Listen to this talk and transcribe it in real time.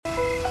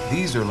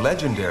These are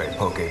legendary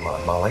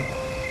Pokemon, Molly.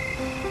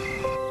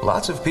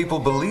 Lots of people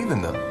believe in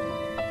them,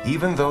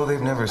 even though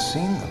they've never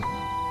seen them.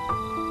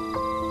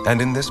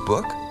 And in this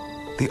book,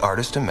 the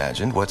artist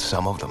imagined what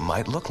some of them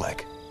might look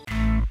like.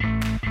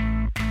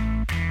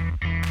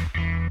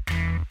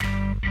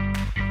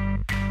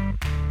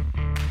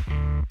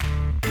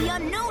 The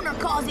Unknown are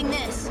causing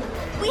this.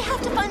 We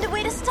have to find a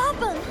way to stop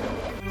them.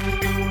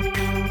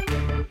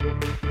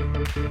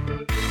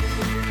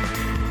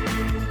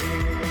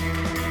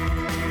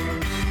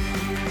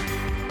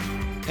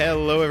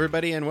 Hello,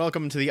 everybody, and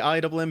welcome to the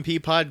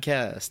IWMP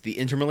Podcast, the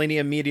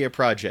Intermillennium Media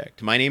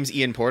Project. My name's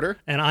Ian Porter.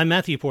 And I'm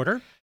Matthew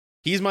Porter.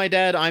 He's my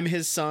dad, I'm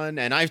his son,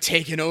 and I've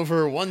taken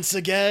over once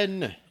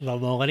again. The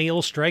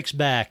Millennial Strikes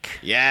Back.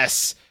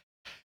 Yes.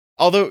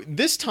 Although,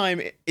 this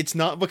time, it's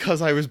not because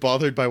I was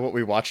bothered by what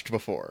we watched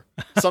before.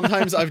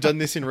 Sometimes I've done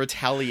this in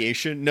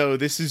retaliation. No,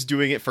 this is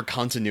doing it for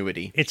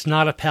continuity. It's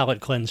not a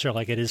palate cleanser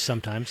like it is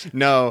sometimes.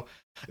 No,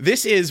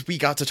 we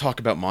got to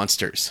talk about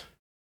monsters.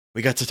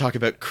 We got to talk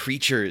about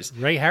creatures.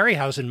 Ray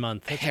Harryhausen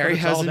month.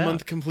 Harryhausen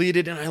month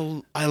completed,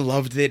 and I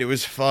loved it. It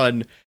was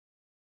fun.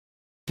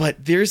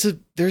 But there's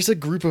a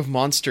group of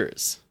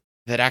monsters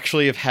that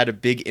actually have had a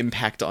big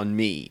impact on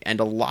me and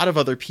a lot of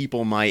other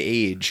people my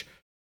age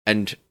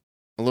and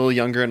a little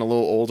younger and a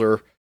little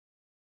older.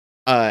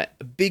 A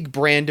big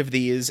brand of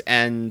these,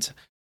 and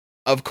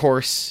of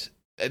course,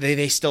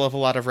 they still have a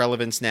lot of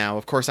relevance now.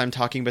 Of course, I'm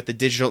talking about the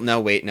digital...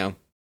 No,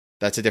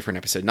 that's a different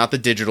episode. Not the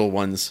digital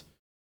ones.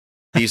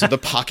 These are the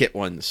pocket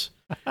ones.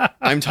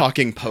 I'm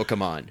talking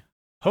Pokemon.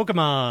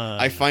 Pokemon!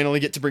 I finally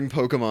get to bring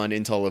Pokemon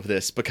into all of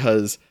this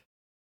because,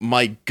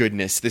 my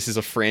goodness, this is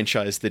a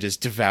franchise that has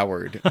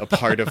devoured a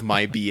part of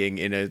my being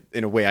in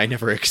a way I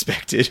never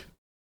expected.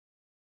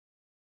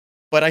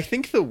 But I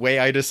think the way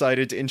I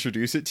decided to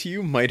introduce it to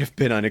you might have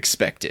been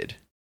unexpected.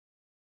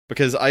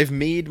 Because I've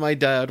made my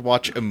dad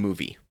watch a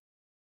movie.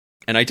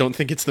 And I don't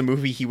think it's the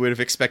movie he would have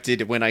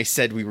expected when I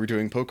said we were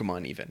doing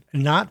Pokemon even.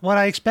 Not what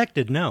I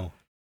expected, no.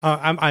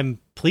 I'm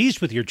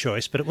pleased with your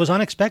choice, but it was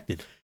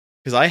unexpected.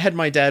 Because I had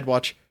my dad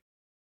watch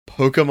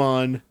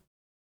Pokemon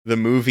the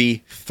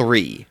Movie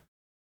 3.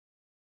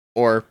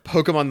 Or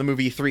Pokemon the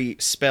Movie 3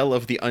 Spell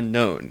of the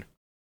Unknown.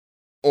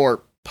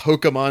 Or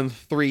Pokemon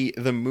 3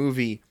 the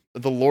Movie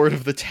The Lord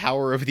of the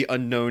Tower of the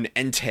Unknown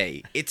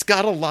Entei. It's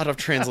got a lot of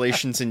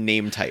translations and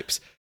name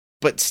types.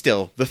 But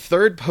still, the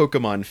third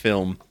Pokemon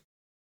film,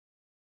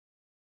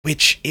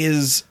 which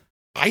is,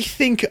 I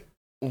think,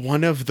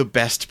 one of the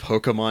best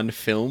Pokemon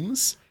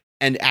films,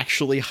 and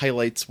actually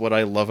highlights what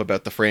I love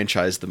about the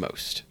franchise the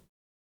most.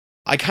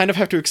 I kind of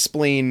have to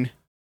explain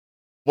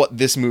what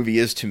this movie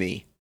is to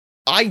me.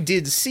 I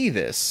did see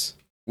this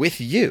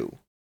with you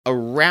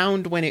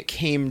around when it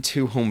came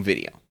to home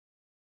video.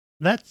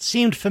 That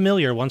seemed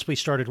familiar once we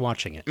started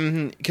watching it.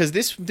 Because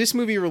this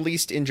movie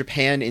released in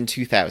Japan in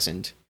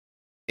 2000.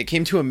 It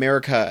came to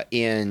America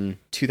in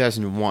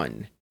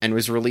 2001 and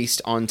was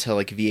released onto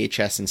like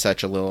VHS and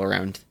such a little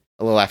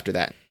after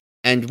that.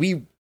 And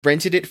we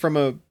rented it from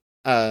a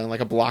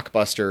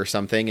Blockbuster or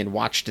something and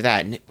watched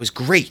that, and it was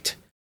great.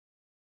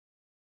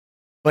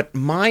 But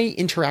my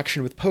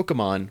interaction with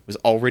Pokemon was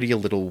already a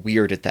little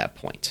weird at that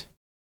point.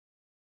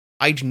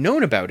 I'd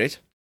known about it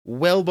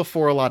well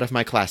before a lot of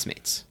my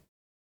classmates.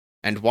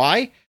 And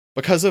why?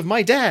 Because of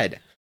my dad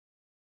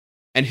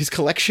and his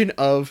collection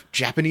of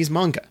Japanese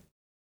manga.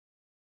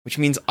 Which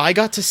means I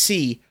got to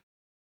see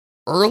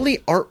early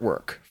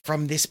artwork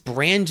from this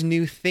brand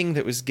new thing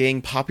that was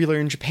getting popular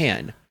in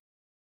Japan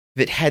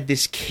that had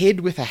this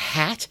kid with a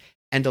hat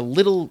and a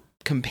little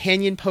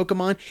companion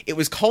Pokemon. It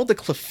was called a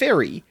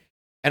Clefairy,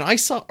 and I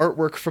saw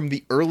artwork from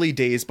the early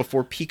days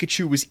before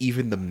Pikachu was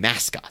even the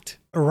mascot.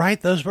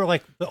 Right, those were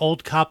like the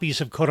old copies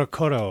of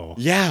Korokoro.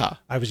 Yeah.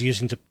 I was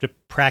using to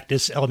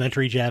practice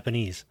elementary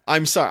Japanese.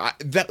 I'm sorry,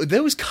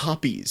 those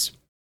copies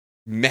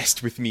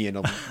messed with me in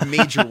a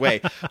major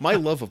way. My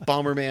love of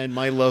Bomberman,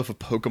 my love of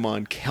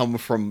Pokemon come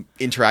from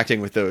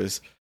interacting with those.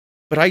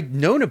 But I'd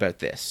known about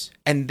this,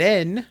 and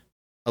then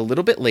a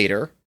little bit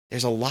later,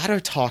 there's a lot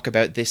of talk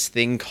about this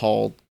thing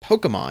called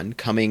Pokemon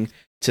coming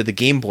to the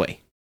Game Boy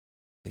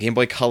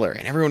Color,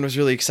 and everyone was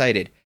really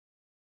excited.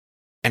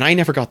 And I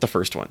never got the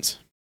first ones.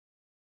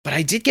 But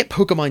I did get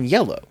Pokemon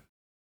Yellow,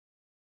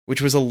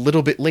 which was a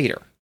little bit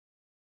later.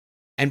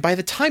 And by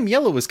the time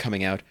Yellow was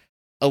coming out,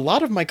 a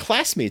lot of my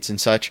classmates and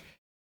such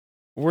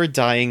were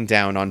dying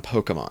down on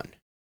Pokemon.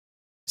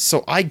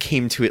 So I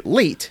came to it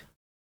late,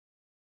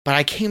 but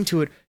I came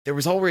to it, there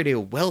was already a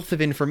wealth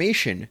of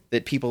information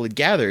that people had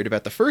gathered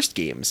about the first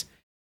games,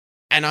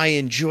 and I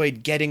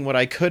enjoyed getting what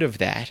I could of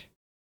that,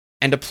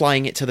 and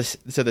applying it to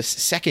the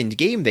second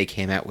game they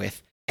came out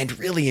with, and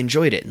really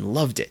enjoyed it and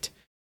loved it,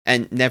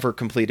 and never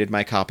completed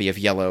my copy of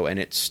Yellow, and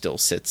it still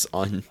sits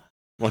on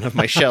one of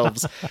my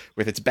shelves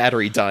with its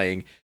battery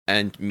dying,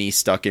 and me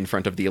stuck in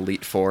front of the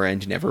Elite Four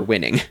and never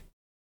winning.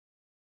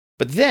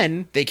 But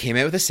then they came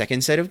out with a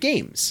second set of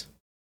games.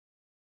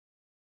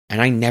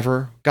 And I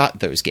never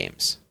got those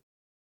games.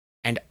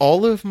 And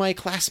all of my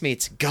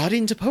classmates got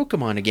into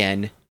Pokemon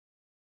again,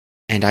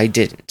 and I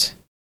didn't.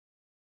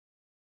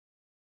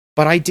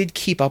 but I did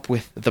keep up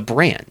with the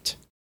brand.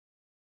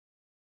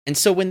 And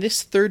so when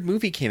this third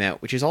movie came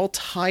out, which is all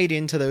tied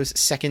into those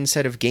second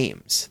set of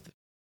games,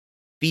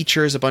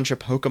 features a bunch of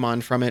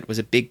Pokemon from it, was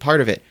a big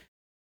part of it,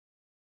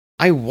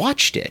 I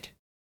watched it,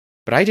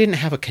 but I didn't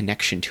have a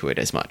connection to it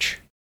as much.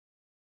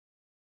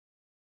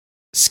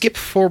 Skip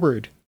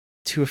forward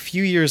to a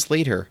few years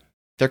later,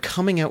 they're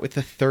coming out with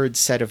the third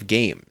set of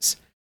games.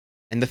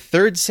 And the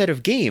third set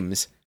of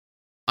games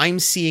I'm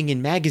seeing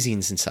in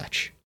magazines and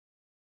such.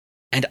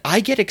 And I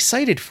get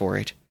excited for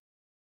it,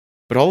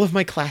 but all of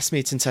my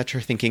classmates and such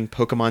are thinking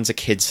Pokemon's a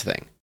kid's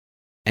thing,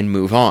 and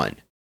move on.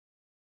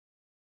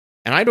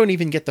 And I don't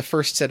even get the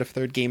first set of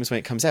third games when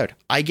it comes out.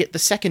 I get the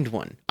second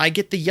one. I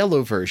get the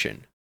yellow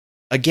version.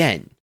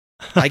 Again,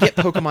 I get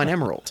Pokemon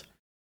Emerald.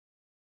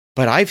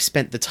 But I've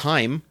spent the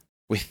time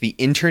with the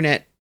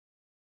internet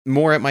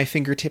more at my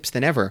fingertips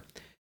than ever,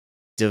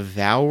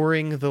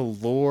 devouring the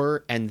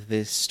lore and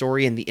the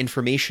story and the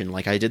information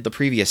like I did the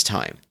previous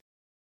time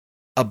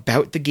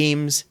about the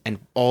games and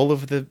all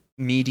of the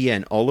media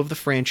and all of the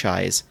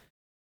franchise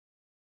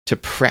to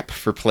prep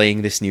for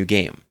playing this new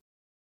game.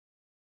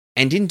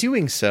 And in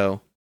doing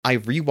so, I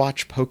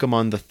rewatch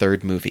Pokemon the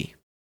third movie.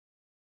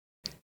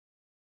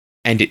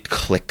 And it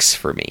clicks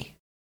for me.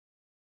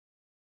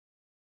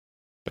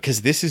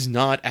 Because this is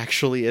not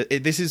actually,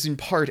 this is in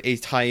part a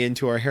tie-in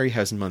to our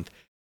Harryhausen month.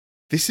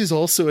 This is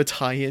also a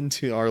tie-in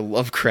to our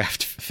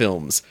Lovecraft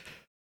films.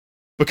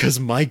 Because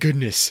my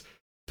goodness,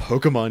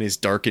 Pokemon is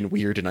dark and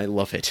weird and I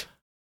love it.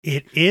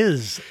 It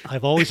is.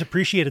 I've always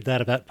appreciated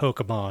that about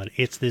Pokemon.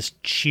 It's this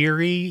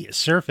cheery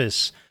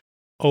surface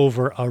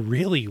over a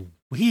really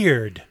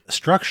weird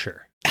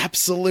structure.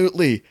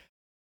 Absolutely.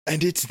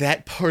 And it's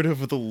that part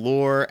of the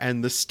lore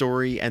and the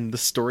story and the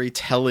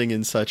storytelling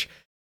and such.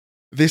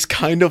 This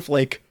kind of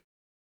like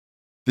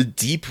the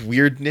deep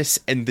weirdness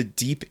and the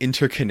deep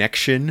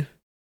interconnection.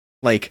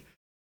 Like,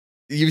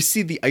 you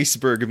see the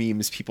iceberg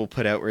memes people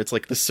put out where it's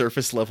like the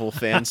surface level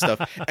fan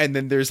stuff, and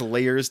then there's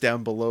layers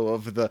down below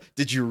of the,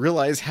 did you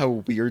realize how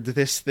weird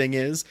this thing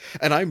is?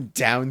 And I'm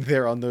down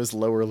there on those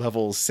lower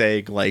levels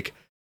saying, like,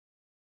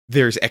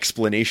 there's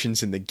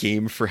explanations in the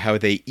game for how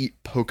they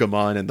eat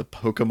Pokemon and the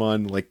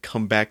Pokemon, like,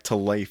 come back to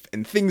life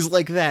and things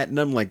like that. And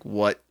I'm like,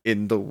 what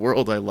in the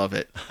world? I love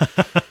it.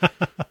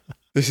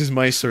 This is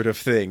my sort of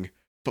thing.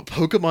 But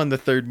Pokemon the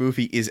third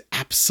movie is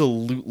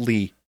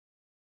absolutely,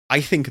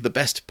 I think, the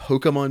best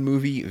Pokemon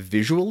movie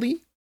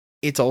visually.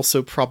 It's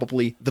also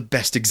probably the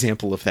best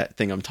example of that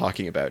thing I'm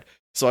talking about.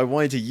 So I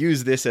wanted to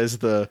use this as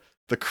the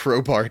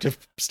crowbar to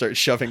start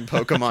shoving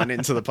Pokemon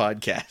into the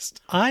podcast.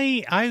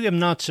 I am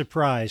not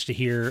surprised to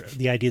hear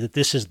the idea that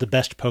this is the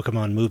best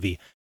Pokemon movie.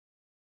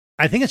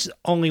 I think it's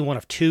only one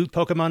of two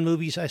Pokemon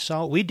movies I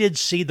saw. We did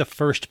see the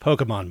first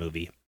Pokemon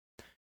movie.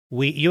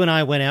 You and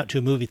I went out to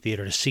a movie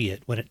theater to see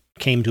it when it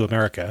came to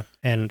America.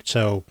 And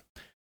so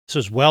this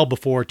was well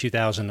before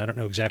 2000. I don't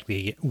know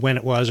exactly when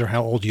it was or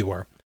how old you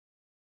were.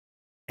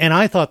 And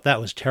I thought that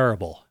was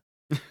terrible.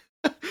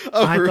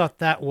 I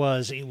thought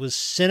it was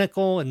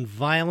cynical and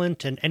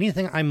violent, and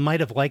anything I might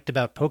have liked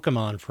about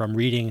Pokemon from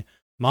reading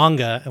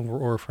manga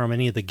or from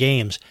any of the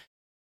games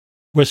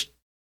was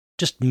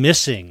just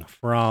missing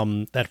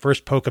from that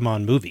first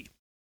Pokemon movie.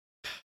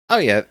 Oh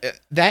yeah,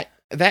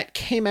 that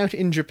came out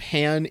in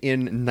Japan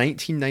in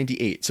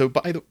 1998. So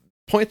by the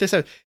point this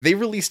out, they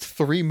released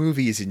 3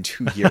 movies in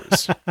 2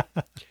 years.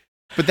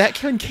 But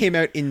that one came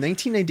out in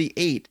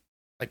 1998.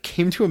 It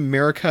came to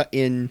America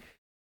in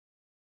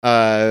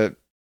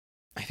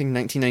I think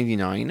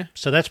 1999.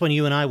 So that's when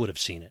you and I would have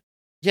seen it.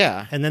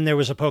 Yeah. And then there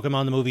was a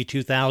Pokemon the movie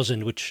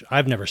 2000, which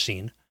I've never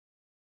seen.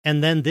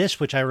 And then this,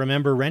 which I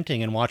remember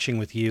renting and watching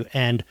with you.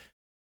 And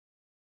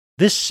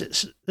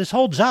this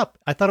holds up.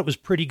 I thought it was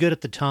pretty good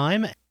at the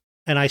time.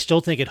 And I still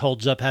think it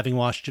holds up having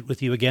watched it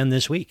with you again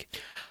this week.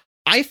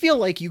 I feel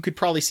like you could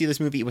probably see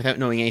this movie without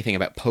knowing anything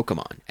about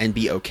Pokemon and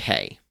be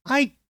okay.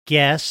 I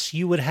guess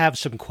you would have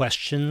some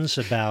questions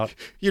about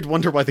you'd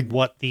wonder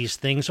what these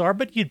things are,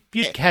 but you'd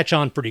catch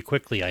on pretty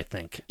quickly, I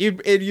think.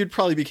 You'd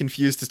probably be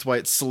confused as to why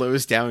it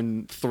slows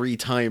down 3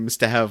 times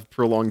to have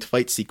prolonged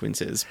fight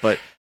sequences, but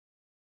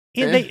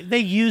they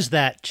use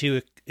that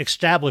to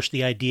establish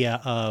the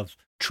idea of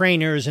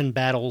trainers and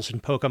battles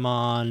in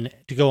Pokemon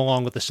to go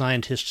along with the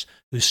scientists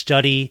who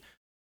study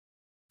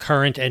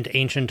current and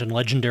ancient and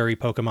legendary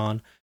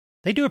Pokemon.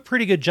 They do a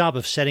pretty good job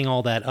of setting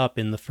all that up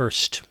in the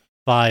first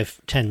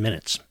 5-10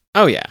 minutes.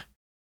 Oh yeah.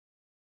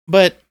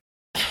 But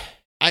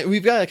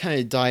we've got to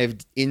kind of dive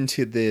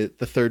into the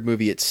third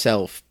movie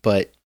itself,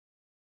 but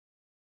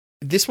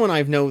this one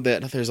I know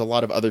that there's a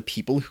lot of other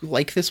people who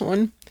like this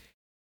one,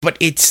 but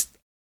it's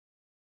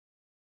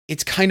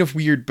kind of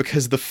weird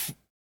because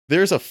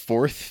there's a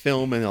 4th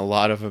film and a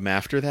lot of them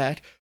after that,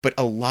 but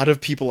a lot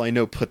of people I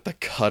know put the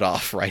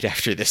cutoff right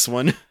after this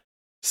one.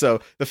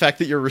 So the fact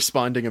that you're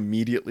responding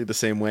immediately the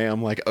same way,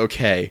 I'm like,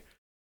 okay,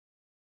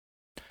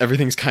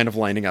 everything's kind of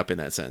lining up in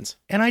that sense.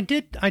 And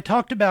I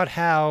talked about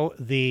how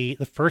the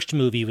first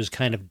movie was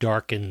kind of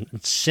dark and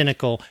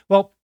cynical.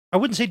 Well, I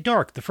wouldn't say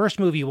dark. The first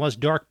movie was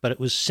dark, but it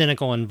was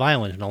cynical and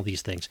violent and all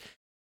these things.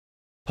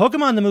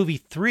 Pokemon the Movie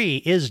 3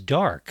 is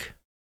dark,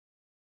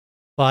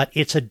 but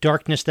it's a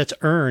darkness that's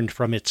earned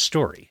from its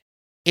story.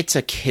 It's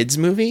a kids'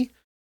 movie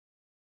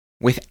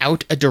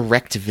without a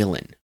direct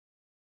villain,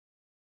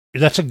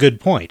 That's a good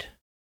point.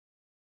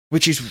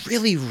 which is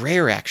really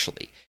rare,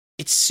 actually.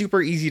 It's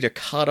super easy to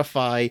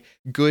codify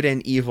good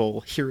and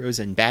evil, heroes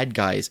and bad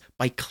guys,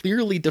 by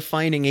clearly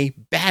defining a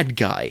bad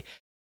guy.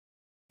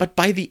 But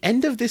by the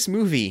end of this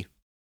movie,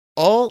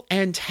 all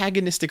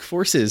antagonistic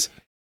forces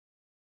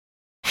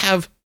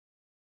have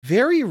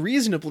very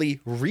reasonably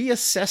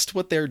reassessed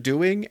what they're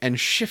doing and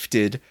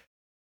shifted,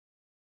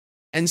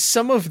 and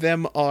some of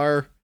them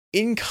are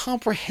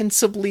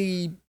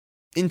incomprehensibly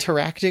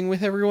interacting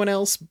with everyone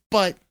else,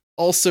 but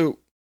also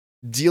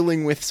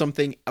dealing with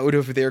something out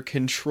of their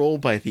control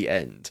by the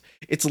end.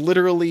 It's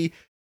literally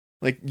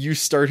like you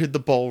started the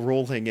ball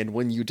rolling, and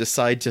when you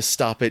decide to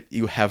stop it,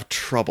 you have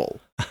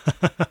trouble.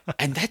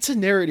 And that's a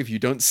narrative you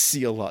don't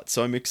see a lot,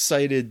 so I'm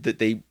excited that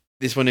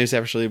this one is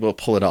actually able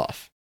to pull it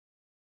off.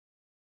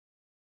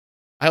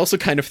 I also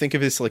kind of think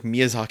of this like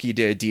Miyazaki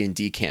did a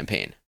D&D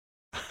campaign.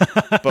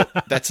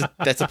 But that's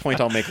a point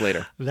I'll make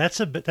later. That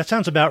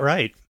sounds about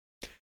right.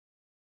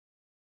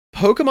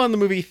 Pokemon the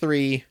Movie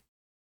 3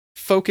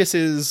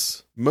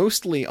 focuses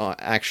mostly on,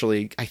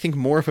 actually, I think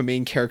more of a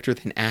main character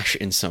than Ash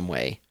in some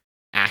way.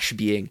 Ash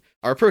being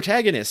our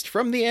protagonist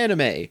from the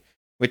anime,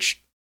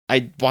 which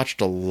I watched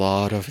a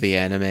lot of the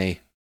anime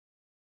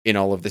in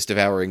all of this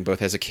devouring,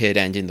 both as a kid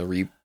and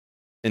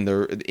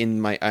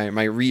in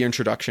my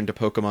reintroduction to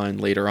Pokemon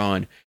later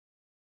on.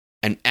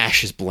 And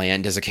Ash is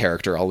bland as a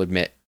character, I'll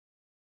admit.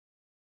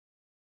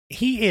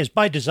 He is,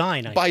 by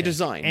design. I By think.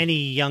 design.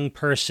 Any young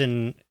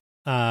person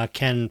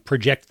can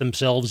project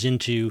themselves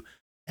into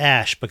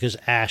Ash because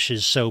Ash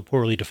is so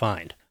poorly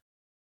defined.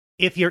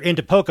 If you're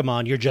into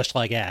Pokemon, you're just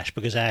like Ash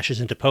because Ash is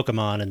into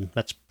Pokemon, and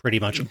that's pretty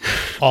much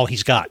all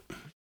he's got.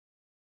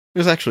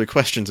 There's actually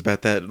questions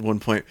about that at one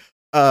point.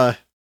 The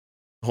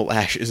whole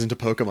Ash isn't a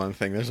Pokemon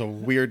thing. There's a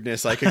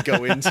weirdness I could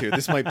go into.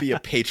 This might be a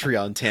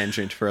Patreon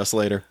tangent for us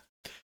later.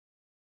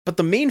 But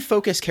the main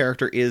focus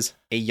character is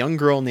a young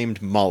girl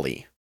named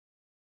Molly,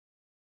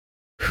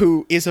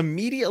 who is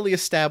immediately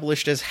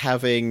established as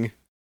having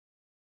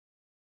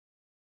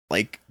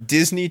like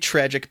Disney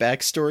tragic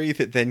backstory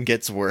that then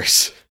gets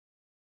worse.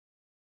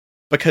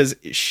 Because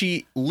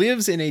she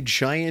lives in a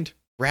giant,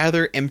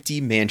 rather empty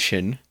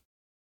mansion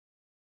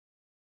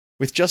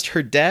with just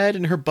her dad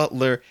and her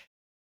butler,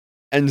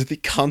 and the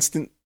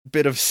constant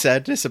bit of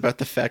sadness about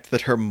the fact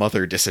that her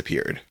mother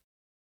disappeared.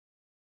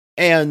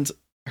 And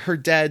her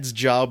dad's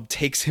job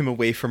takes him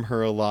away from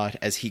her a lot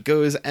as he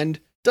goes and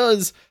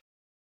does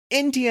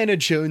Indiana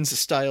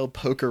Jones-style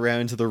poke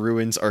around the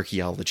ruins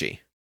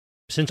archaeology.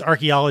 Since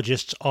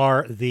archaeologists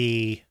are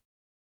the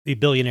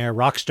billionaire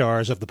rock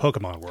stars of the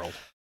Pokemon world.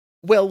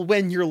 Well,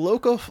 when your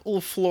local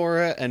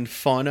flora and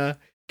fauna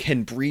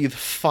can breathe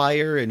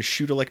fire and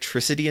shoot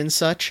electricity and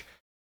such,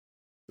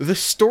 the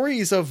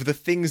stories of the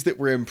things that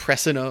were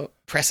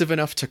impressive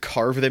enough to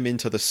carve them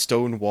into the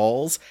stone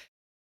walls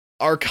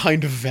are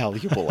kind of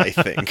valuable, I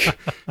think.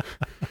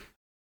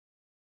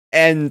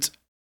 And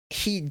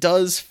he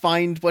does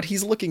find what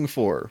he's looking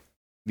for.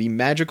 The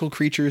magical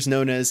creatures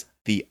known as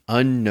the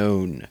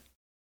Unknown.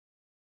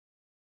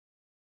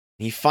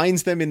 He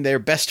finds them in their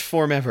best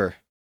form ever.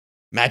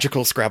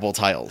 Magical Scrabble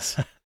tiles.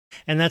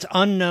 And that's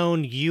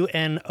Unknown,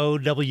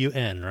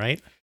 UNOWN,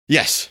 right?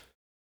 Yes.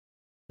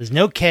 There's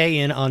no K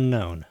in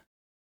Unknown.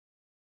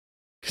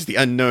 Because the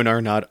Unknown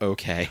are not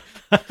okay.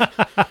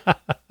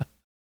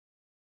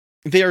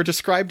 They are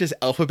described as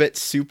alphabet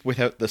soup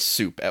without the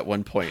soup at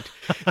one point.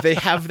 They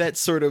have that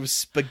sort of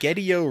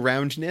spaghetti-o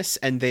roundness,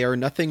 and they are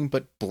nothing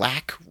but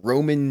black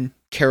Roman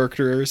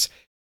characters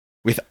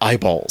with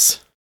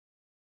eyeballs.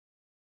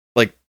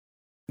 Like,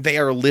 they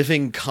are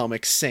living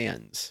Comic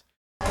Sans.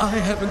 I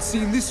haven't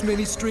seen this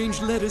many strange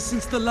letters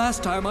since the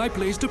last time I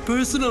placed a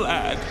personal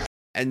ad.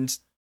 And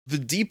the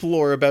deep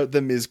lore about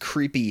them is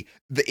creepy.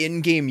 The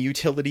in-game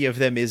utility of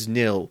them is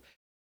nil.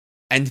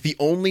 And the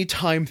only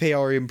time they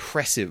are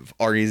impressive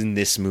are in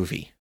this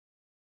movie,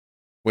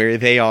 where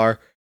they are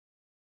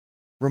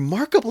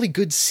remarkably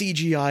good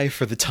CGI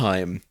for the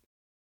time,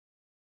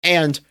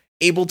 and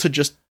able to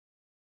just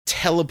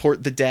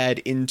teleport the dad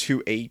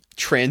into a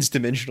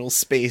trans-dimensional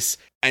space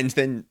and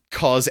then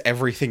cause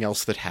everything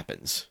else that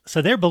happens.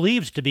 So they're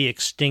believed to be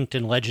extinct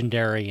and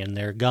legendary, and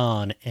they're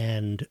gone,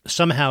 and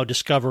somehow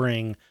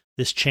discovering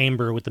this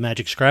chamber with the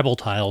magic Scrabble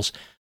tiles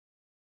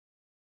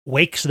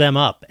wakes them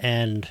up,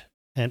 and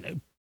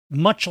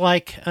much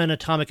like an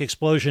atomic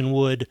explosion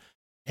would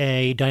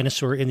a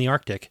dinosaur in the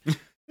Arctic,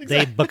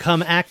 they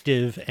become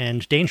active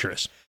and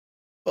dangerous.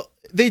 Well,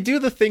 they do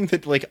the thing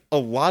that, like, a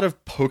lot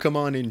of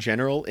Pokemon in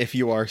general, if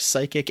you are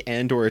psychic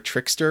and or a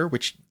trickster,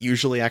 which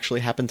usually actually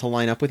happen to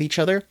line up with each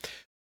other,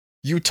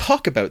 you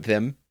talk about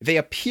them, they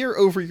appear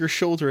over your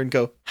shoulder and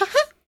go,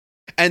 ha-ha,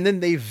 and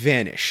then they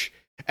vanish.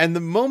 And the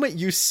moment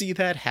you see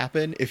that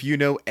happen, if you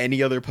know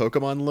any other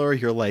Pokemon lore,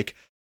 you're like,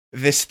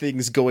 this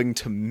thing's going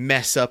to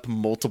mess up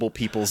multiple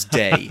people's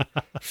day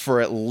for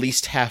at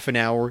least half an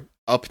hour,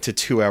 up to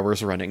 2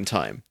 hours running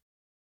time.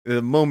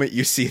 The moment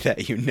you see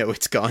that, you know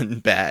it's gone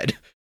bad.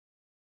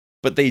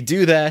 But they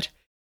do that,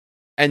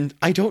 and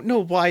I don't know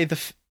why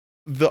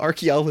the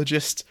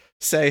archaeologists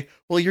say,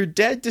 well, your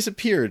dad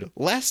disappeared.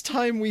 Last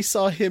time we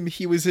saw him,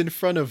 he was in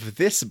front of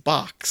this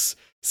box,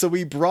 so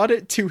we brought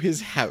it to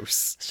his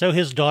house. So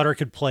his daughter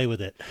could play with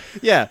it.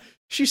 Yeah,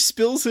 she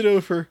spills it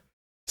over,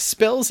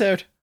 spells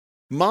out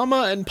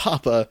Mama and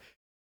Papa,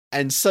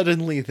 and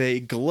suddenly they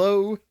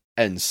glow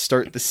and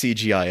start the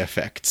CGI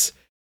effects.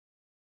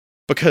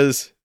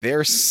 Because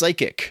they're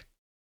psychic.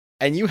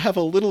 And you have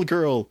a little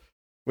girl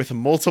with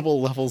multiple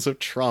levels of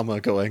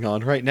trauma going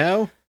on right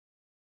now.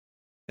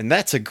 And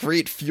that's a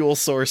great fuel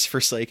source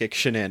for psychic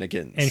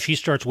shenanigans. And she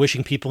starts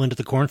wishing people into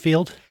the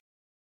cornfield?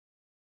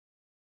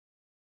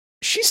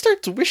 She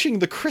starts wishing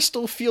the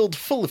crystal field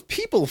full of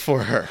people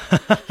for her.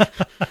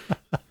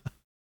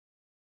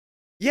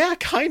 Yeah,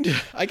 kind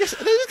of. I guess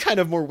there's kind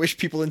of more wish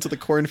people into the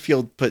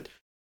cornfield, but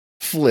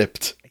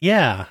flipped.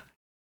 Yeah.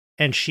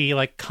 And she,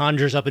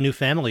 conjures up a new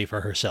family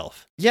for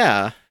herself.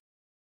 Yeah.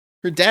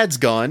 Her dad's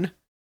gone,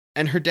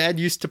 and her dad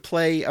used to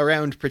play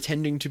around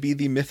pretending to be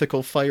the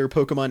mythical fire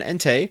Pokemon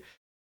Entei.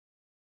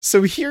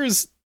 So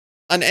here's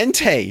an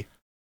Entei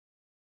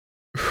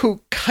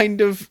who kind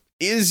of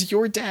is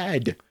your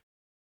dad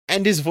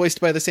and is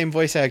voiced by the same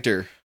voice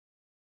actor.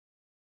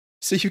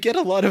 So you get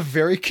a lot of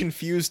very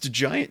confused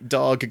giant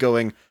dog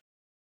going,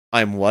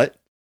 I'm what?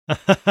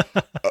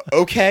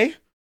 Okay.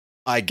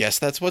 I guess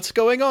that's what's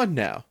going on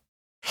now.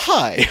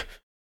 Hi.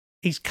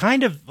 He's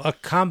kind of a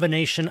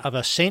combination of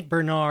a Saint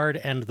Bernard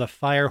and the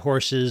fire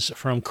horses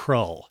from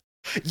Krull.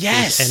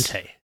 Yes.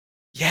 Entei.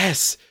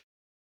 Yes.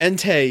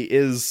 Entei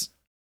is,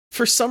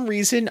 for some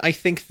reason, I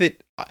think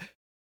that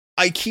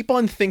I keep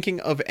on thinking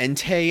of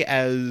Entei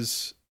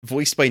as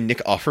voiced by Nick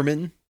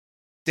Offerman.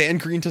 Dan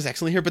Green does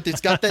excellent here, but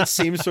it's got that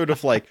same sort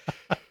of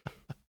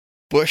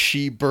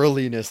bushy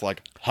burliness,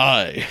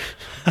 hi.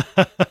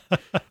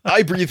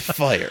 I breathe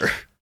fire.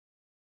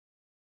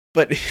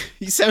 But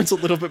he sounds a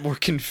little bit more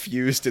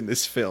confused in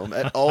this film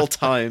at all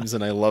times,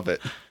 and I love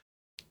it.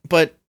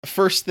 But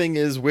first thing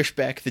is wish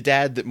back the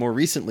dad that more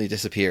recently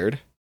disappeared.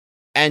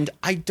 And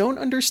I don't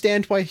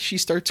understand why she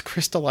starts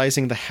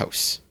crystallizing the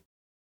house.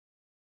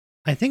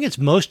 I think it's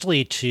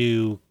mostly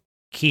to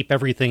keep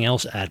everything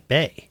else at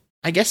bay.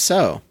 I guess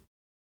so.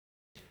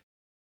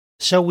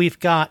 So we've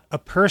got a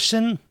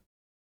person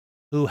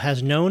who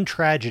has known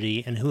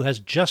tragedy and who has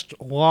just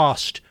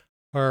lost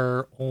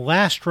her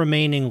last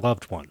remaining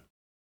loved one,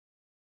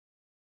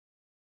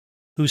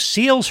 who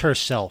seals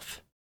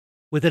herself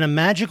within a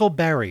magical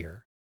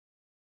barrier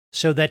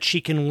so that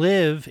she can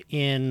live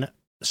in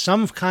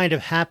some kind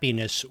of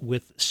happiness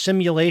with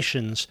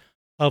simulations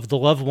of the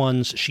loved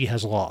ones she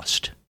has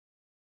lost.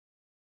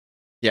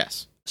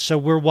 Yes. So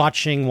we're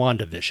watching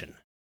WandaVision.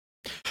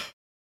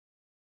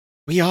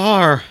 We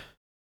are.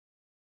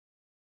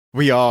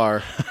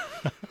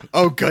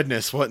 Oh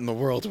goodness, what in the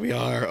world we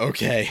are.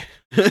 Okay.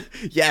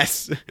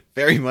 Yes,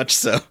 very much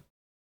so.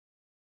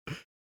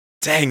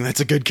 Dang, that's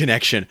a good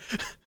connection.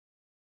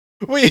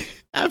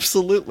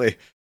 Absolutely.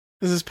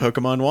 This is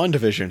Pokemon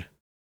WandaVision.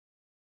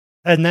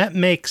 And that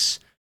makes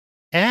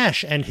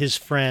Ash and his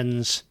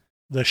friends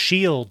the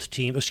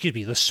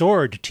the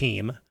Sword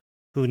team,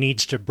 who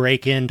needs to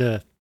break in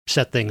to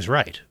set things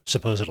right,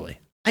 supposedly.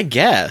 I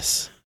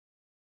guess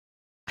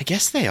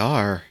they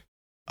are.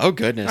 Oh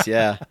goodness,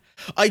 yeah.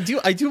 I do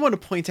want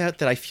to point out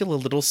that I feel a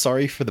little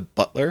sorry for the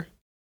butler,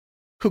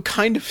 who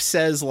kind of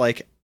says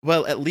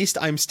well, at least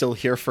I'm still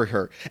here for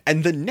her.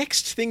 And the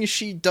next thing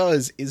she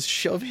does is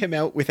shove him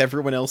out with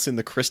everyone else in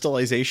the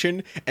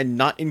crystallization and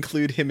not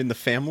include him in the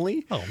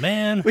family. Oh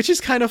man. Which is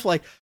kind of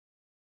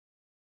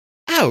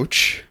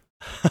ouch.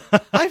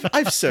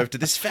 I've served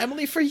this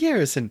family for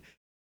years and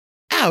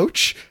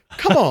ouch.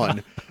 Come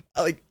on.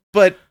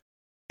 But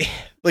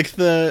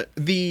the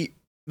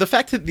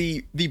fact that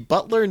the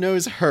butler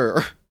knows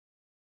her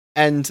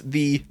and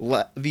the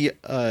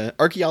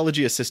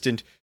archaeology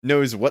assistant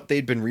knows what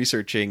they'd been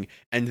researching,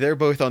 and they're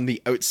both on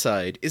the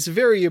outside, is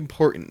very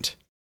important.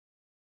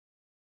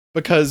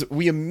 Because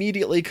we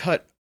immediately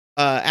cut,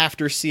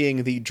 after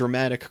seeing the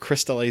dramatic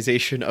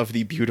crystallization of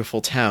the beautiful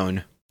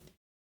town,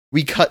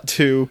 we cut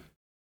to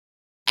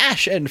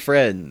Ash and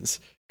friends,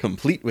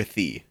 complete with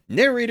the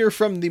narrator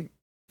from the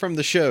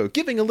show,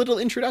 giving a little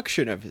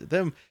introduction of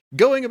them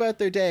going about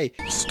their day.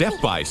 Step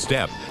by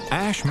step,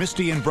 Ash,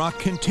 Misty, and Brock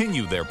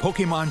continue their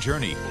Pokemon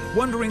journey,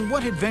 wondering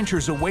what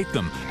adventures await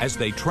them as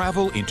they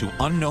travel into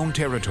unknown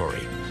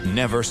territory,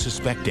 never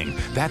suspecting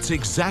that's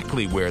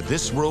exactly where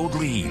this road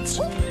leads.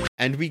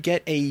 And we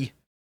get a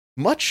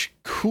much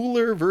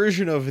cooler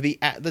version of the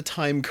at the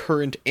time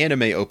current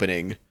anime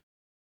opening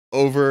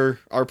over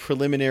our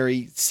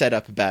preliminary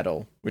setup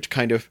battle, which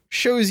kind of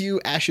shows you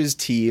Ash's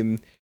team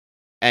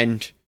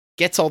and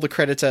gets all the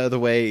credits out of the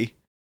way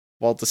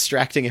while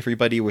distracting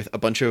everybody with a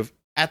bunch of,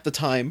 at the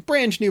time,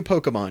 brand new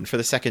Pokemon for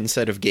the second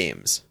set of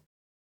games.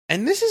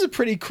 And this is a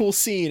pretty cool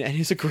scene and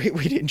is a great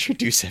way to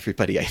introduce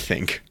everybody, I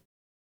think.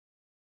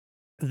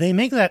 They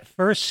make that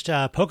first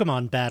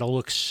Pokemon battle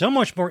look so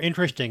much more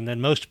interesting than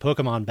most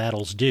Pokemon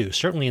battles do,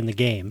 certainly in the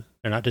game.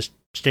 They're not just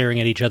staring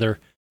at each other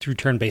through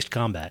turn-based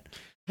combat.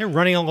 They're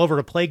running all over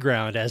the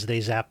playground as they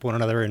zap one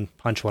another and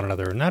punch one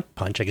another. Not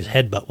punch, I guess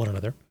headbutt one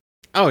another.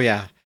 Oh,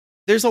 yeah.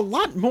 There's a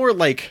lot more,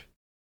 like,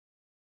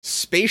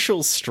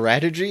 spatial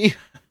strategy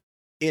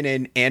in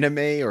an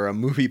anime or a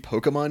movie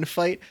Pokemon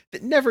fight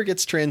that never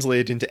gets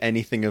translated into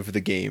anything of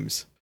the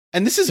games.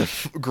 And this is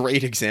a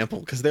great example,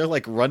 because they're,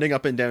 like, running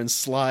up and down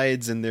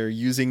slides, and they're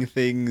using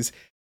things,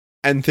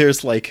 and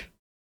there's, like,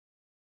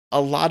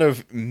 a lot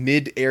of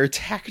mid-air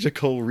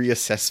tactical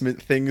reassessment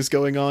things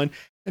going on,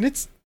 and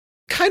it's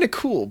kind of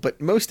cool,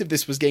 but most of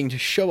this was getting to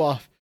show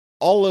off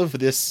all of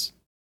this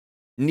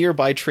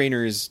Nearby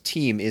Trainers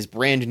team is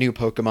brand new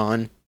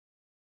Pokemon,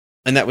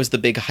 and that was the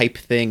big hype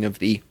thing of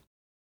the...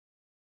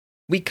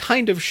 We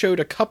kind of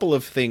showed a couple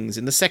of things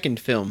in the second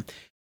film,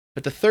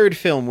 but the third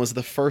film was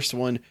the first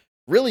one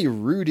really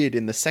rooted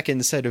in the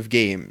second set of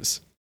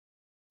games,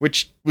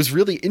 which was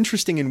really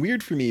interesting and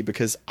weird for me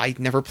because I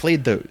never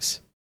played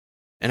those.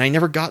 And I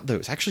never got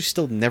those. I actually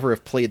still never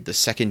have played the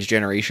second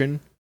generation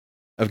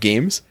of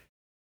games.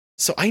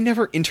 So I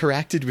never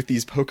interacted with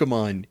these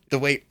Pokemon the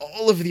way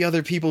all of the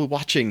other people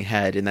watching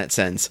had in that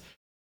sense.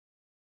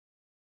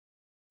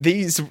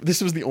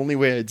 This was the only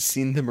way I'd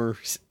seen them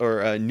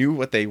or knew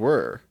what they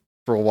were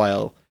for a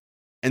while.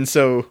 And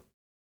so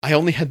I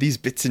only had these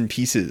bits and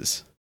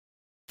pieces,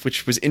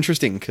 which was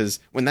interesting because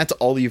when that's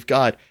all you've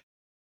got,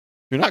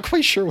 you're not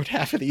quite sure what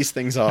half of these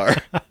things are.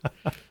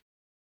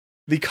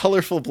 The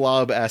colorful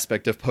blob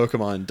aspect of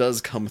Pokemon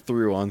does come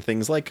through on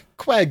things like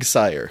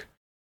Quagsire,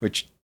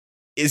 which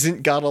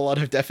isn't got a lot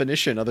of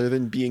definition other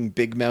than being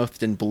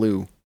big-mouthed and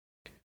blue.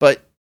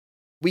 But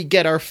we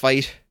get our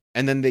fight,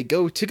 and then they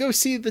go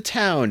see the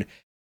town,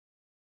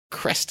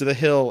 crest the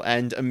hill,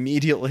 and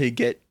immediately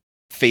get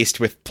faced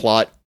with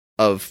plot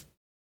of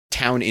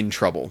town in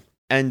trouble.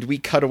 And we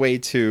cut away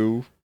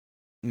to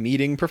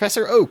meeting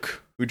Professor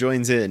Oak, who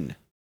joins in,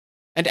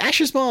 and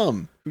Ash's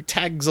mom, who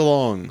tags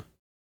along.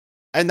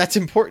 And that's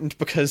important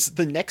because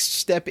the next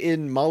step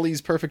in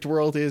Molly's perfect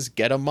world is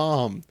get a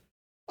mom.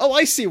 Oh,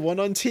 I see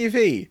one on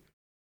TV.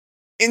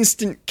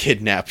 Instant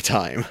kidnap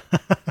time.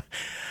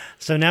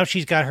 So now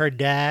she's got her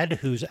dad,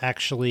 who's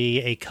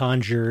actually a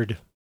conjured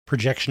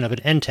projection of an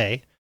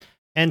Entei,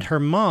 and her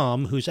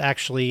mom, who's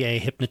actually a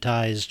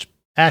hypnotized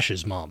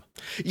Ash's mom.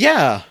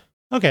 Yeah.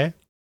 Okay.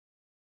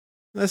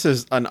 This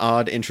is an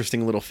odd,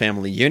 interesting little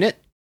family unit.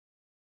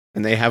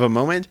 And they have a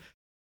moment.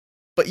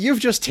 But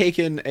you've just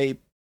taken a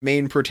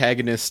main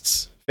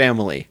protagonist's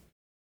family,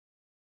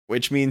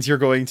 which means you're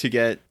going to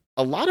get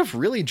a lot of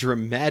really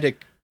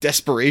dramatic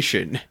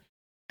desperation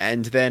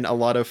and then a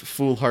lot of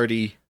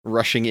foolhardy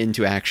rushing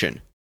into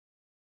action.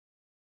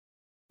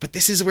 But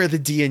this is where the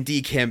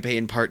D&D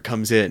campaign part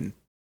comes in,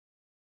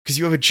 because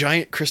you have a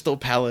giant crystal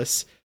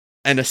palace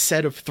and a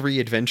set of 3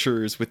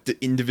 adventurers with the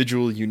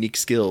individual unique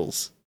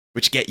skills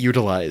which get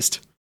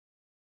utilized.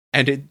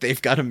 And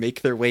they've got to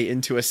make their way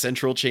into a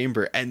central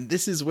chamber. And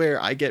this is where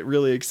I get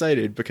really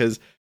excited because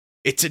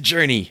it's a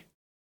journey.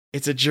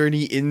 It's a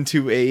journey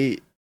into a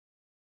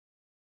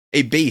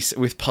base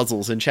with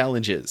puzzles and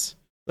challenges.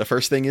 The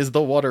first thing is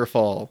the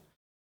waterfall.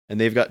 And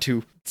they've got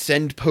to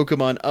send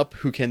Pokemon up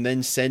who can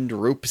then send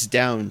ropes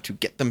down to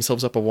get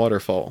themselves up a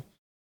waterfall.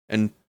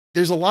 And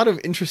there's a lot of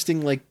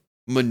interesting, like,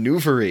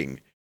 maneuvering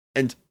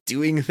and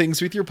doing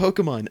things with your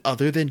Pokemon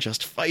other than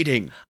just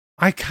fighting.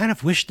 I kind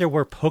of wish there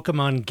were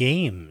Pokemon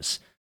games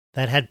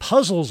that had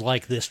puzzles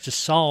like this to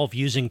solve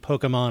using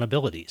Pokemon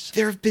abilities.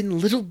 There have been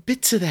little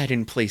bits of that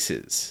in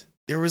places.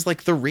 There was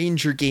like the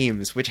Ranger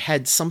games, which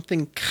had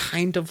something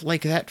kind of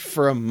like that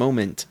for a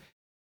moment.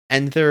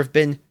 And there have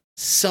been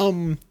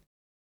some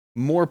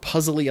more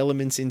puzzly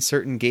elements in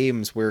certain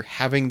games where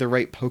having the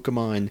right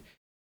Pokemon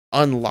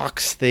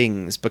unlocks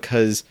things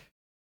because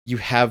you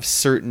have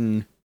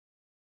certain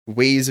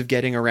ways of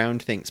getting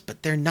around things,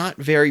 but they're not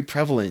very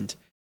prevalent.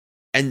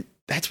 And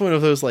that's one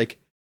of those, like,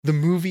 the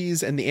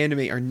movies and the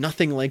anime are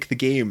nothing like the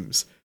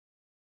games,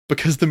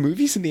 because the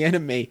movies and the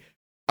anime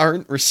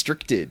aren't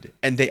restricted,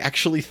 and they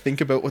actually think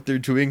about what they're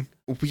doing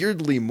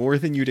weirdly more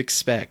than you'd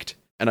expect,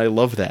 and I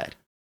love that.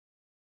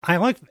 I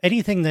like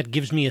anything that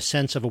gives me a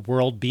sense of a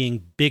world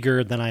being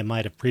bigger than I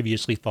might have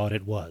previously thought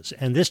it was,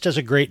 and this does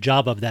a great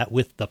job of that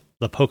with the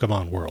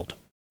Pokemon world.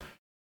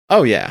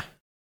 Oh, yeah.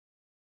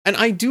 And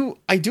I do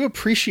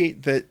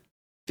appreciate that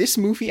this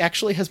movie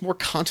actually has more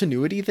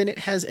continuity than it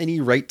has any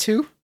right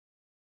to,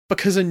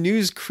 because a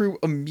news crew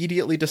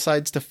immediately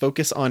decides to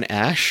focus on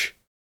Ash.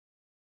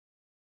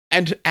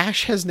 And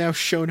Ash has now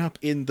shown up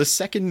in the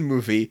second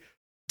movie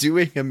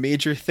doing a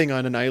major thing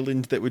on an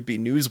island that would be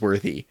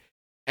newsworthy.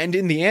 And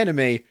in the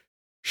anime,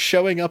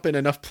 showing up in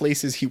enough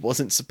places he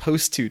wasn't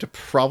supposed to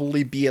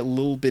probably be a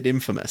little bit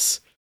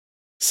infamous.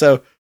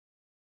 So,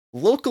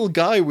 local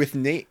guy with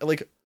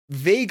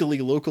vaguely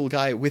local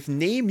guy with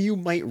name you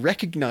might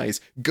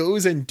recognize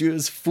goes and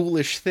does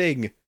foolish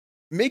thing.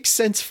 Makes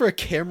sense for a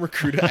camera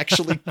crew to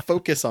actually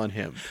focus on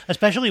him.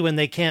 Especially when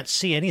they can't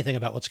see anything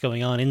about what's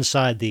going on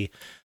inside the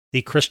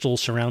the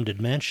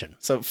crystal-surrounded mansion.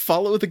 So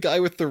follow the guy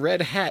with the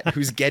red hat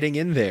who's getting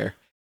in there.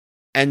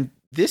 And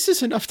this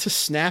is enough to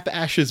snap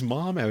Ash's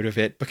mom out of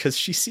it because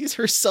she sees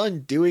her son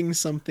doing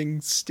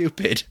something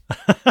stupid.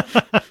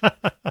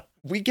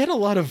 We get a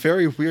lot of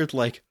very weird,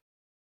 like,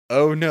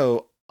 oh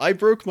no, I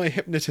broke my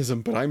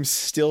hypnotism, but I'm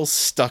still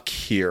stuck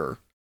here,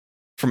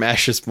 from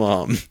Ash's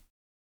mom.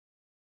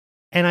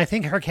 And I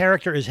think her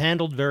character is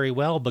handled very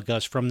well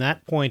because from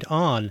that point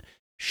on,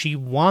 she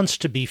wants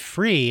to be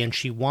free and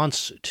she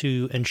wants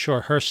to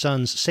ensure her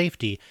son's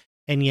safety,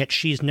 and yet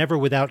she's never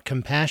without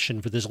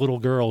compassion for this little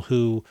girl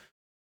who,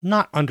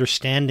 not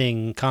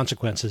understanding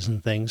consequences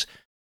and things,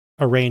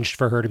 arranged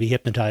for her to be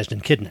hypnotized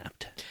and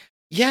kidnapped.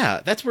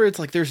 Yeah, that's where it's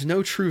like there's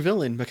no true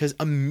villain, because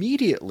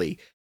immediately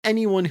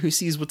anyone who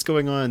sees what's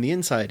going on the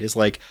inside is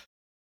like,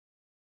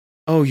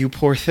 oh, you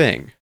poor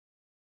thing.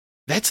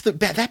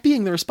 That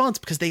being the response,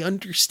 because they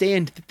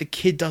understand that the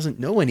kid doesn't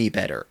know any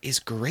better, is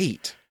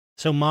great.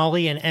 So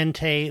Molly and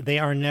Entei, they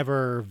are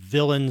never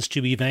villains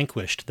to be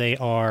vanquished. They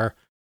are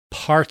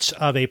parts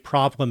of a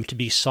problem to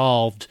be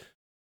solved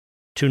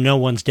to no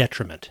one's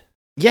detriment.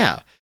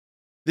 Yeah.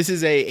 This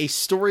is a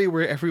story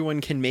where everyone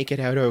can make it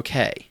out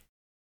okay.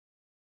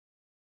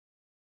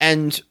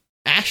 And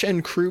Ash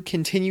and crew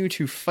continue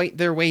to fight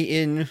their way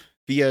in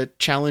via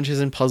challenges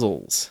and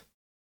puzzles.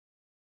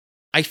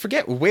 I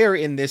forget where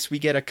in this we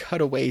get a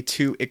cutaway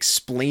to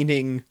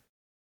explaining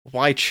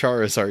why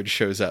Charizard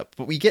shows up,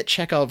 but we get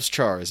Chekhov's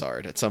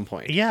Charizard at some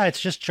point. Yeah, it's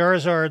just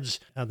Charizard's,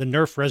 the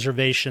Nerf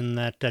reservation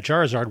that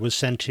Charizard was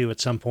sent to at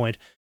some point.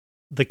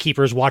 The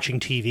keeper's watching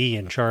TV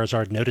and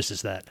Charizard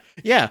notices that.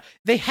 Yeah,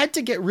 they had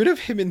to get rid of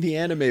him in the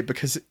anime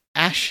because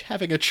Ash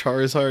having a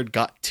Charizard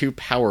got too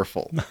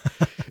powerful.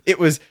 It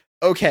was,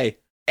 okay,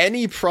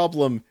 any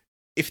problem,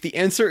 if the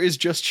answer is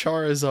just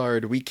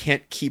Charizard, we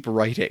can't keep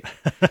writing.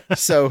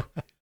 So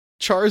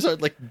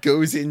Charizard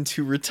goes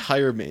into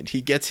retirement.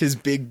 He gets his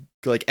big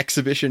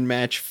exhibition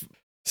match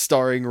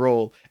starring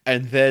role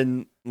and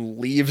then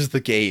leaves the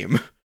game.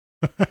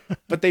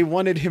 But they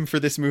wanted him for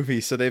this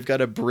movie, so they've got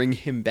to bring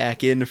him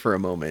back in for a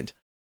moment.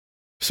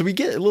 So we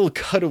get a little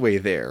cutaway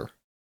there,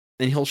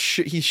 and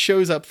he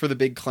shows up for the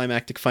big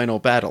climactic final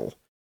battle.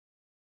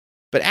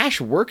 But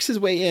Ash works his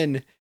way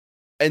in,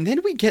 and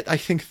then we get, I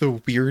think,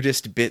 the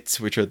weirdest bits,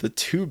 which are the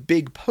two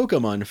big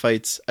Pokemon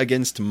fights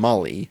against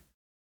Molly,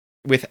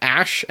 with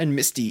Ash and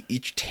Misty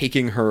each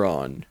taking her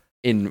on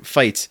in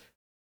fights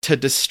to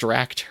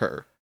distract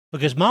her.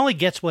 Because Molly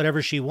gets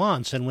whatever she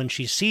wants, and when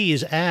she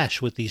sees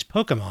Ash with these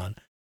Pokemon,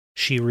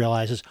 she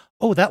realizes,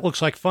 oh, that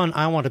looks like fun.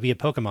 I want to be a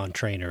Pokemon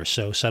trainer.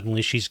 So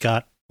suddenly she's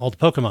got all the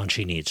Pokemon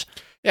she needs.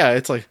 Yeah,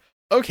 it's like,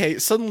 okay,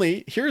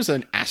 suddenly here's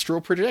an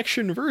astral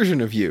projection version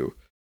of you,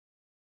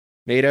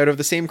 made out of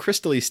the same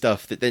crystal-y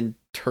stuff that then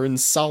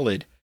turns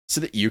solid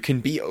so that you can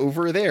be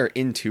over there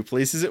in two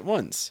places at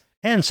once.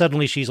 And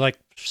suddenly she's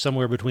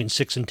somewhere between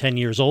 6 and 10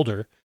 years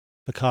older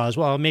because,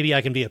 well, maybe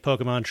I can be a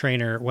Pokemon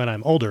trainer when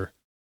I'm older.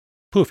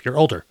 Poof, you're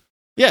older.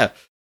 Yeah.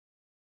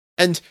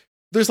 And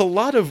there's a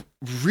lot of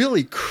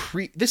really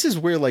this is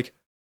where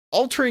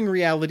altering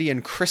reality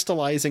and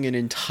crystallizing an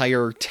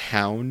entire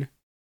town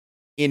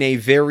in a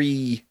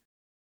very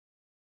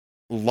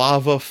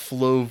lava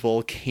flow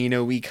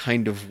volcano-y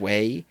kind of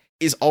way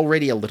is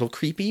already a little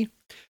creepy.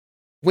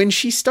 When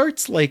she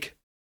starts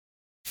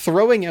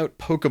throwing out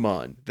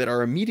Pokemon that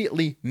are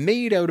immediately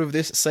made out of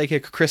this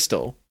psychic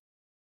crystal,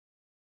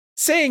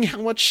 saying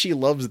how much she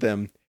loves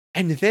them,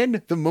 and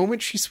then the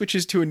moment she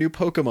switches to a new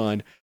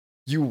Pokemon,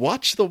 you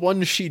watch the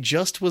one she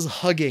just was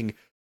hugging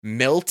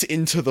melt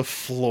into the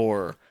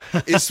floor.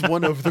 It's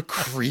one of the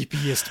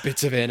creepiest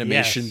bits of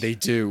animation they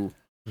do.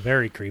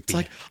 Very creepy.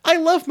 It's I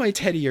love my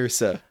Teddy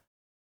Ursa.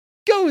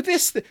 Go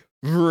this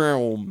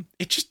realm.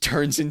 It just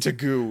turns into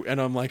goo, and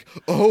I'm like,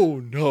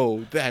 oh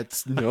no,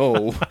 that's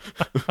no.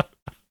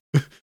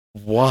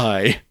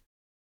 Why?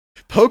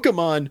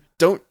 Pokemon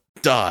don't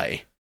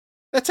die.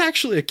 That's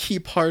actually a key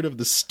part of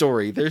the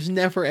story. There's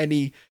never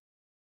any...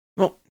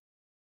 Well,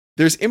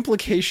 there's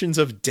implications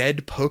of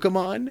dead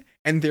Pokemon,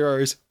 and there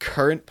are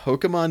current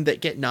Pokemon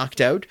that get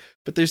knocked out,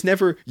 but there's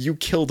never, you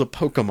killed a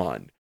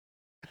Pokemon.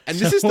 And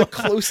this is the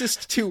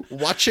closest to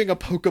watching a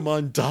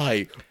Pokemon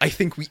die I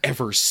think we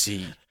ever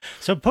see.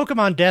 So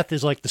Pokemon death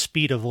is like the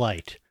speed of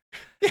light.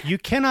 You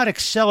cannot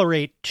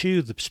accelerate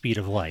to the speed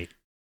of light.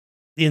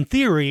 In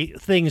theory,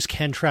 things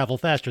can travel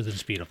faster than the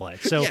speed of light.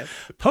 So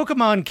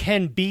Pokemon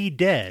can be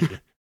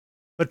dead,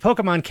 but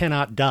Pokemon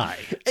cannot die.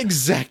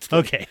 Exactly.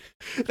 Okay.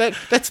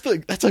 That's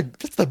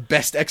the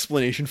best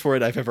explanation for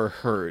it I've ever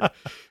heard.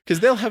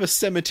 Because they'll have a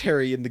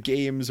cemetery in the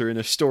games or in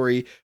a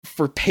story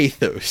for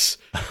pathos.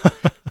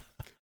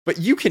 But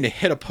you can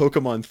hit a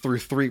Pokemon through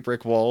 3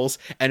 brick walls,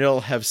 and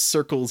it'll have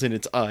circles in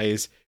its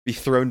eyes, be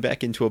thrown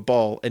back into a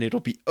ball, and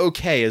it'll be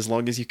okay as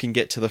long as you can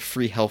get to the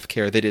free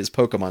healthcare that is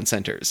Pokemon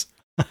centers.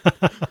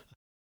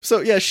 So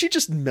yeah, she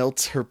just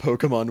melts her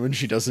Pokemon when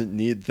she doesn't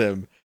need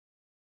them.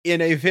 In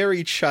a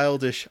very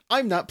childish,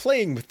 I'm not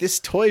playing with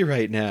this toy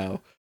right now.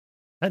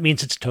 That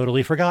means it's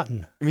totally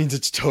forgotten. It means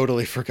it's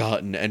totally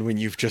forgotten, and when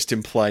you've just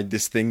implied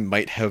this thing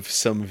might have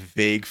some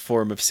vague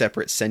form of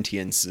separate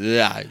sentience,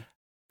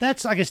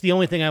 That's, I guess, the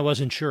only thing I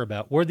wasn't sure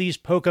about. Were these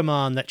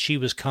Pokemon that she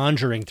was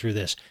conjuring through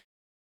this,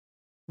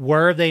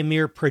 were they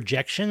mere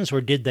projections,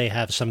 or did they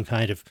have some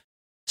kind of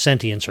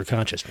sentience or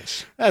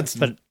consciousness?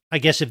 But I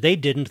guess if they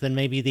didn't, then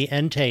maybe the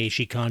Entei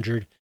she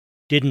conjured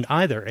didn't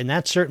either, and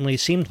that certainly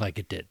seemed like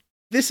it did.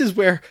 This is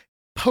where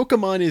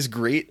Pokemon is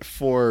great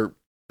for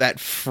that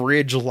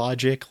fridge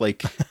logic.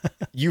 Like,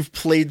 you've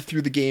played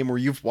through the game or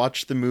you've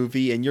watched the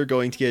movie and you're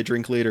going to get a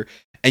drink later,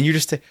 and you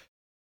just say,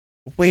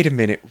 wait a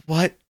minute,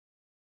 what?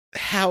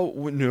 How?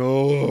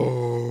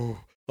 No.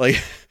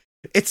 Like,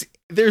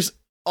 there's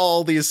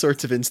all these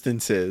sorts of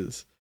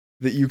instances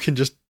that you can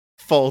just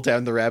fall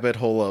down the rabbit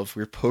hole of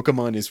where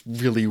Pokemon is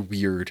really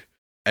weird.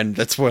 And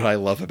that's what I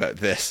love about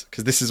this,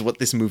 because this is what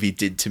this movie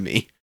did to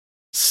me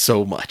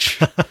so much.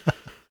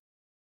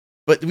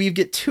 But we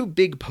get two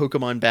big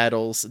Pokemon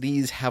battles.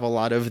 These have a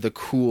lot of the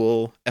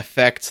cool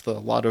effects, a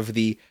lot of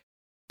the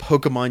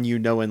Pokemon you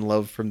know and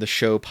love from the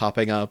show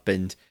popping up,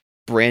 and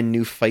brand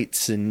new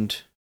fights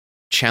and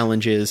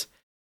challenges.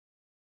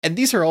 And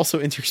these are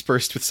also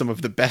interspersed with some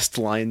of the best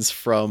lines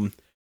from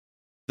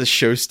the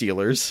show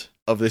stealers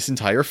of this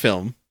entire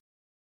film.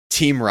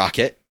 Team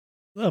Rocket.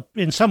 Well,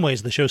 in some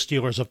ways, the show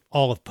stealers of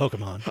all of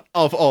Pokemon.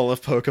 Of all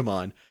of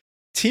Pokemon.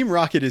 Team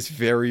Rocket is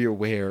very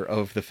aware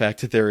of the fact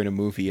that they're in a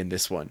movie in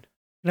this one.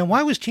 Now,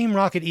 why was Team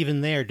Rocket even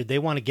there? Did they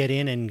want to get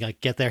in and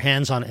get their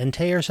hands on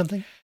Entei or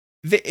something?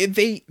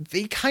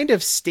 They kind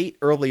of state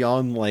early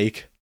on,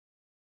 like,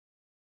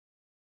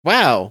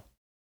 wow,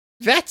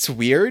 that's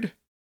weird.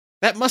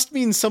 That must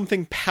mean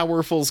something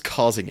powerful's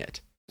causing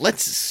it.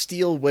 Let's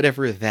steal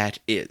whatever that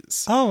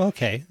is. Oh,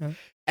 okay.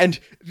 And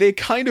they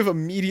kind of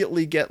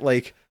immediately get,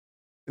 like,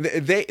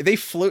 they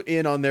float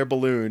in on their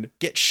balloon,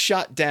 get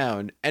shot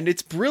down, and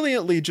it's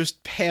brilliantly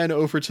just pan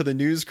over to the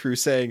news crew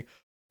saying,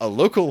 a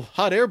local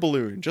hot air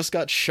balloon just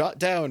got shot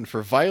down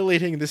for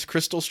violating this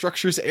crystal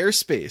structure's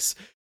airspace.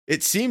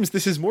 It seems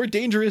this is more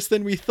dangerous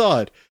than we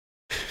thought.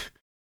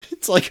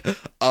 It's like,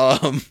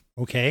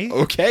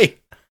 okay.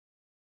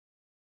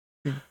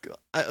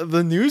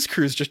 The news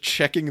crew's just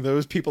checking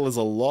those people as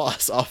a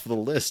loss off the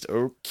list.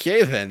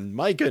 Okay then,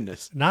 my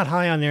goodness. Not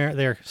high on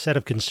their set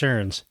of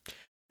concerns.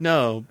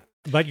 No.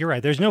 But you're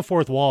right, there's no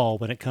fourth wall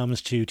when it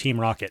comes to Team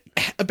Rocket.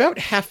 About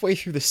halfway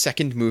through the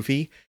second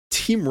movie,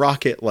 Team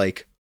Rocket,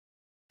 like,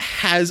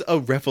 has a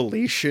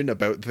revelation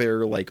about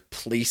their, like,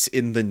 place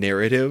in the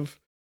narrative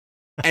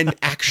and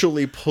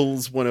actually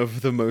pulls one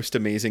of the most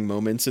amazing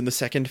moments in the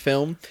second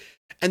film.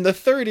 And the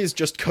third is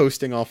just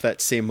coasting off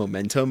that same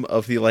momentum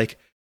of the, like,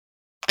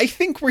 I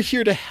think we're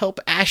here to help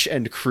Ash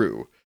and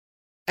crew.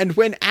 And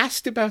when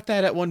asked about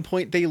that at one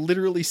point, they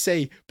literally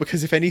say,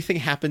 because if anything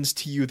happens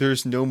to you,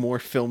 there's no more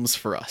films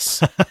for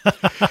us.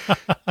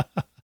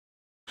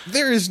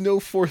 There is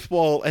no fourth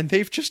wall, and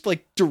they've just,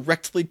 like,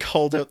 directly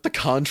called out the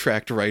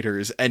contract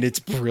writers, and it's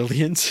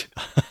brilliant.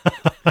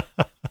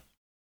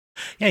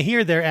 Yeah,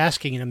 here they're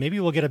asking, maybe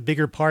we'll get a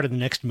bigger part in the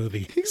next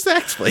movie.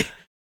 Exactly.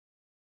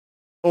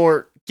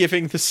 Or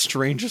giving the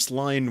strangest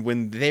line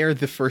when they're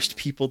the first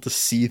people to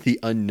see the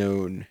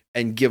unknown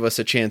and give us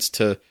a chance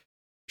to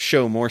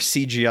show more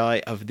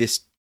CGI of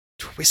this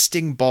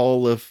twisting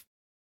ball of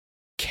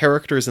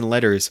characters and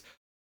letters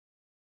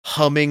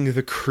humming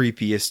the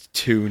creepiest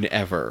tune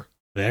ever.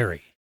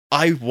 Very.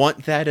 I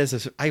want that as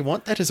a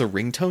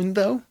ringtone,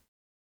 though.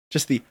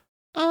 Just the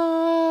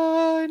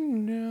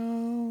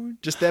no,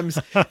 just them.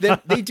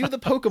 They do the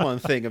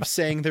Pokemon thing of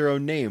saying their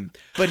own name,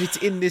 but it's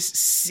in this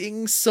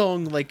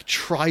sing-song like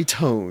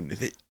tritone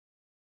that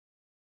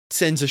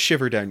sends a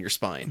shiver down your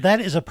spine. That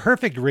is a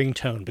perfect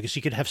ringtone, because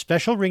you could have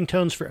special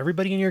ringtones for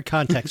everybody in your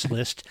contacts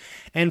list,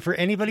 and for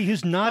anybody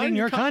who's not in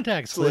your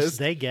contacts list,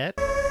 they get.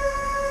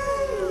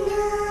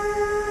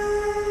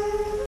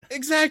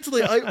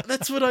 Exactly.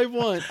 That's what I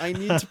want. I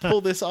need to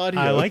pull this audio.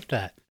 I like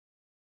that.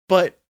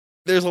 But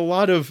there's a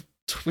lot of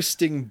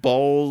twisting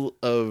ball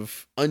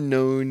of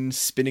unknown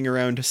spinning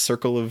around a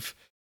circle of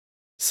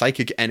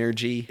psychic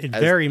energy. It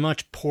very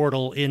much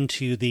Portal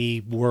into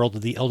the world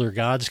of the Elder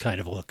Gods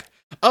kind of look.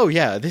 Oh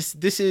yeah, this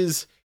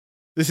is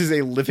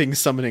a living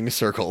summoning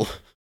circle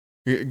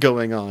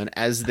going on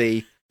as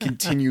they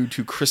continue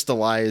to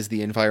crystallize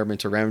the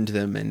environment around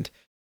them and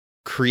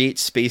create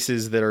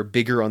spaces that are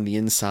bigger on the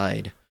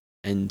inside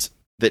and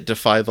that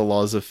defy the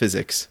laws of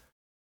physics,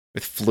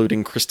 with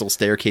floating crystal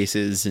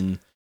staircases and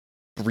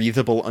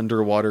breathable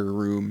underwater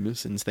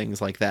rooms and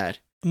things like that.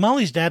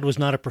 Molly's dad was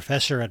not a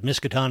professor at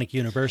Miskatonic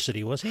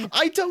University, was he?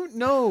 I don't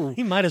know.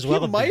 He might as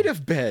well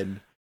have been.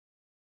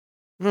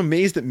 I'm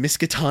amazed that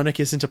Miskatonic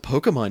isn't a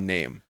Pokemon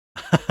name.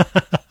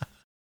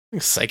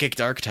 Psychic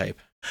Dark type.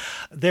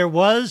 There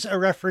was a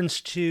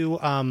reference to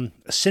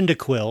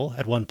Cyndaquil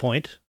at one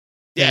point.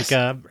 Yes.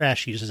 I think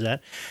Ash uses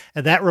that.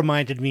 And that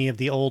reminded me of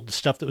the old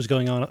stuff that was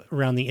going on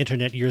around the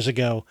internet years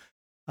ago.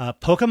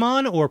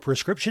 Pokemon or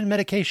prescription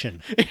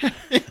medication?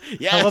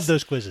 Yes. I love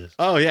those quizzes.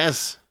 Oh,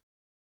 yes.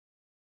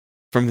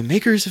 From the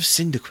makers of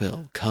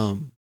Cyndaquil,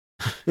 come.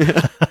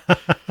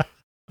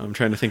 I'm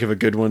trying to think of a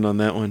good one on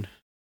that one.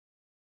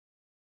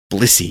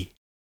 Blissey.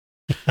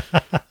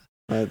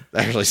 That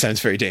actually sounds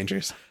very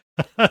dangerous.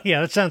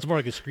 Yeah, that sounds more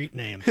like a street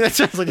name That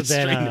sounds like a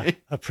than street name.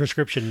 a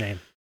prescription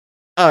name.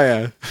 Oh,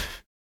 yeah.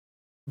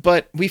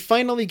 But we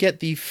finally get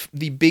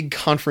the big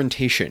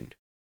confrontation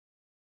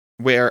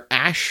where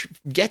Ash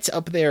gets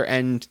up there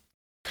and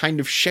kind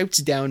of shouts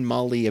down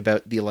Molly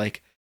about the,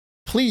 like,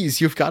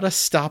 please, you've got to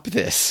stop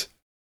this.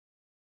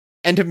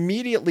 And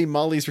immediately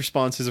Molly's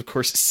response is, of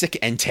course, sick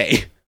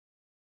Entei.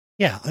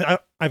 Yeah,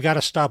 I've got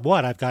to stop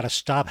what? I've got to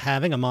stop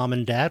having a mom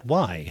and dad?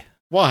 Why?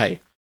 Why?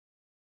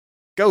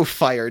 Go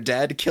fire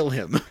Dad, kill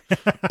him.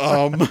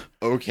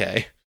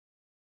 Okay.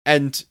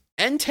 And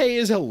Entei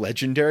is a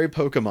legendary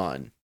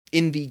Pokemon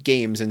in the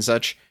games and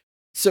such,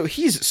 so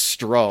he's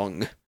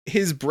strong.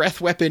 His breath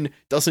weapon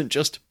doesn't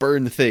just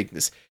burn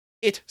things.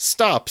 It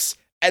stops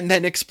and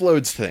then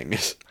explodes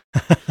things.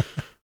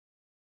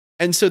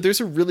 And so there's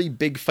a really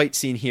big fight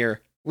scene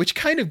here, which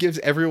kind of gives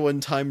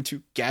everyone time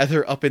to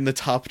gather up in the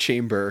top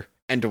chamber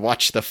and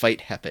watch the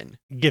fight happen.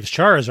 Gives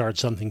Charizard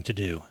something to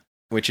do.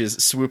 Which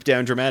is swoop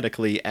down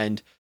dramatically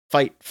and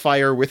fight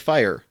fire with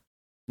fire,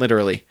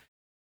 literally.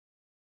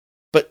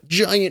 But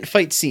giant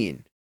fight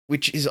scene,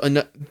 which is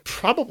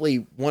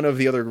probably one of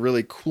the other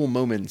really cool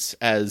moments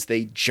as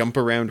they jump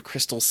around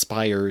crystal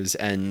spires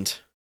and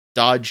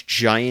dodge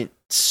giant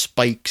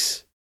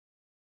spikes.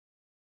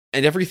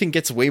 And everything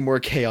gets way more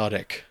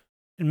chaotic.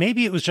 And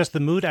maybe it was just the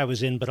mood I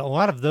was in, but a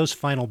lot of those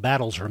final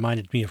battles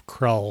reminded me of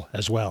Krull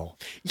as well.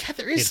 Yeah,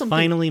 there is it something...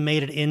 finally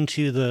made it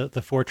into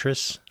the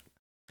fortress.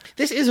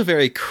 This is a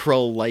very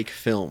Krull-like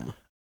film.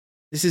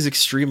 This is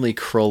extremely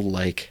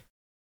Krull-like.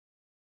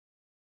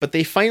 But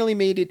they finally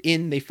made it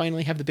in, they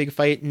finally have the big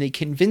fight, and they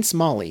convince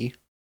Molly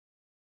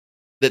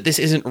that this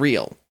isn't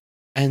real.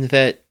 And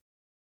that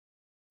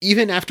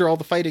even after all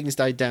the fighting's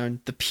died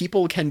down, the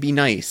people can be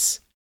nice.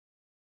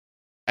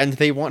 And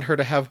they want her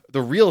to have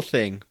the real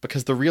thing,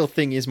 because the real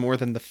thing is more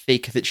than the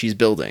fake that she's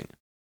building.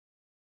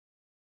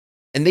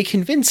 And they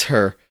convince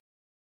her,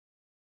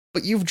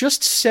 but you've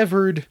just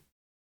severed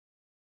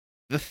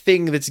the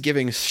thing that's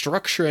giving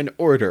structure and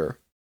order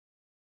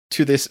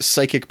to this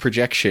psychic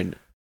projection.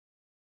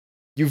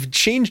 You've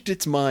changed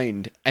its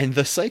mind, and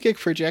the psychic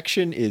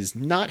projection is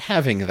not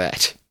having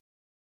that.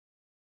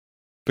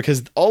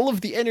 Because all of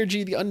the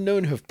energy the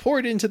Unknown have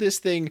poured into this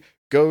thing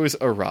goes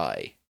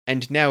awry.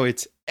 And now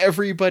it's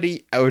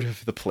everybody out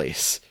of the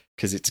place,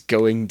 because it's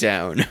going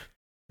down.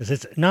 Because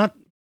it's not,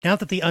 now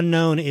that the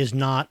Unknown is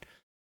not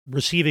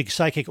receiving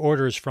psychic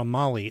orders from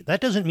Molly, that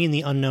doesn't mean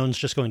the Unknown's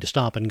just going to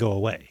stop and go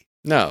away.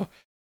 No.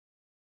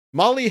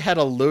 Molly had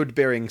a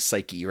load-bearing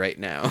psyche right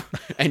now,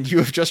 and you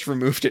have just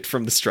removed it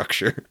from the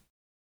structure.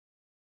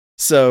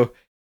 So,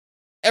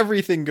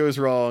 everything goes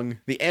wrong.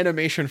 The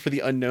animation for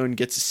the Unknown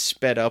gets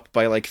sped up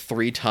by like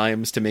 3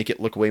 times to make it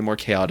look way more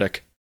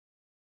chaotic.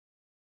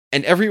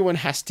 And everyone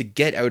has to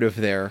get out of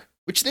there,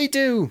 which they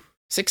do,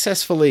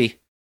 successfully.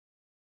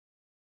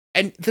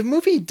 And the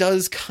movie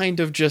does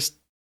kind of just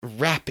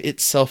wrap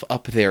itself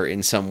up there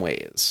in some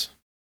ways.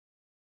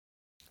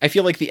 I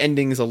feel like the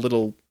ending's a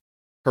little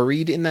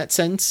hurried in that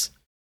sense.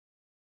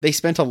 They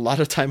spent a lot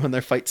of time on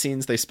their fight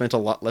scenes, they spent a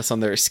lot less on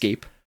their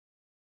escape.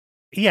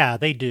 Yeah,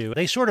 they do.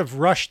 They sort of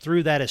rush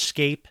through that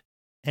escape,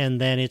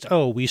 and then it's,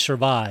 oh, we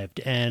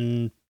survived,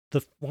 and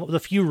the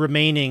few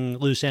remaining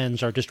loose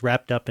ends are just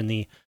wrapped up in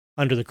the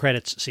under the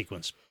credits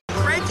sequence.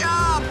 Great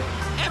job!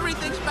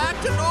 Everything's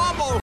back to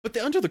normal! But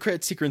the under the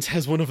credits sequence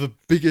has one of the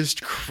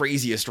biggest,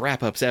 craziest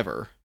wrap-ups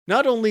ever.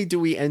 Not only do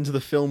we end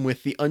the film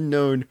with the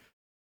Unknown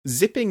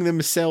zipping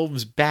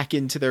themselves back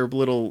into their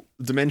little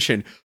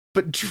dimension,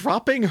 but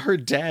dropping her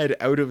dad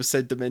out of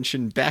said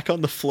dimension back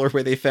on the floor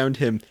where they found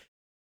him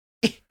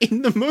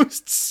in the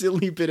most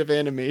silly bit of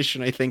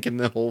animation, I think, in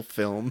the whole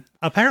film.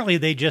 Apparently,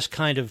 they just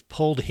kind of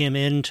pulled him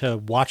in to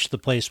watch the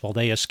place while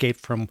they escaped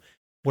from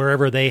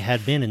wherever they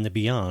had been in the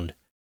beyond.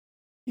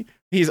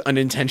 He's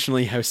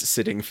unintentionally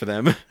house-sitting for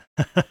them.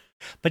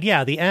 But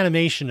yeah, the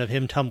animation of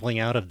him tumbling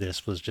out of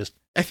this was just...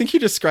 I think he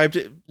described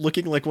it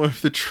looking like one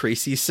of the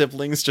Tracy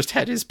siblings just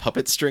had his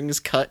puppet strings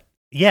cut.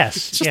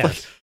 Yes, Just yes.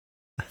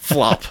 like,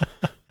 flop.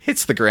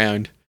 Hits the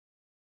ground.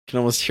 You can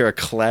almost hear a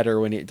clatter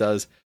when it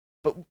does.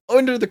 But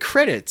under the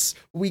credits,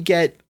 we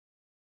get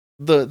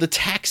the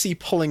taxi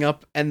pulling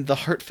up and the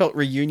heartfelt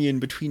reunion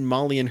between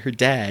Molly and her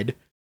dad.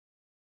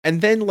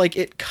 And then, like,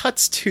 it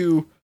cuts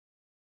to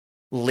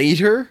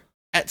later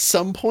at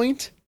some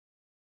point,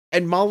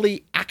 and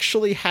Molly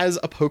actually has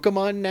a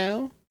Pokemon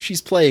now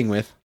she's playing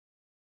with.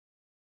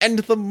 And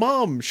the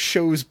mom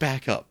shows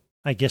back up.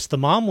 I guess the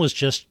mom was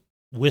just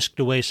whisked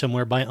away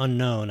somewhere by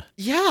Unknown.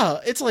 Yeah,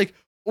 it's like,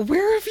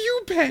 where have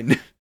you been?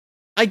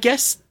 I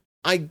guess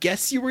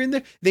you were in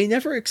there. They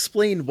never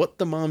explain what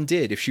the mom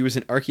did. If she was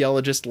an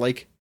archaeologist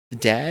like the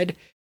dad,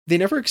 they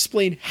never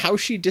explain how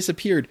she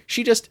disappeared.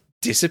 She just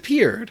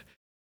disappeared.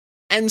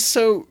 And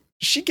so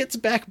she gets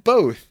back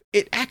both.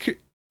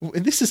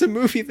 This is a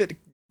movie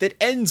that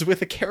ends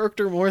with a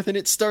character more than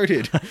it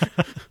started.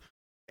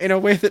 In a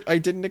way that I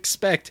didn't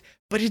expect.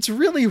 but it's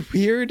really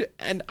weird,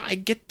 and I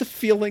get the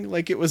feeling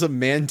like it was a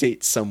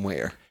mandate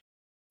somewhere.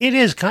 It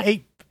is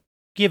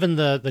given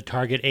the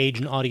target age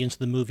and audience of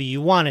the movie,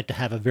 you want it to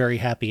have a very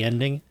happy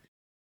ending.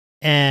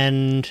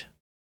 And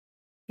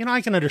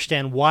I can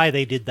understand why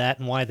they did that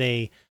and why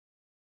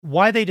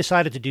they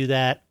decided to do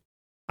that.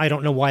 I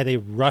don't know why they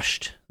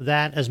rushed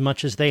that as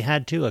much as they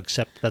had to,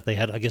 except that they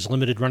had, I guess,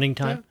 limited running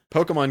time.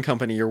 Yeah. Pokemon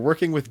Company, you're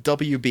working with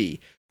WB.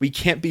 We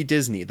can't be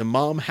Disney. The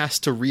mom has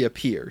to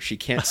reappear. She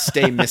can't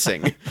stay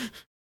missing.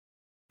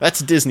 That's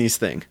Disney's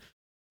thing.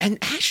 And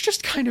Ash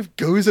just kind of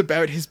goes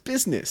about his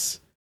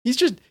business. He's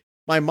just,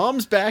 my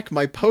mom's back.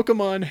 My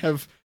Pokemon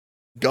have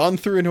gone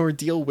through an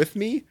ordeal with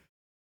me.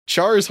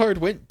 Charizard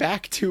went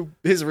back to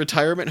his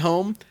retirement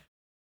home.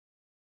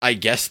 I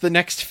guess the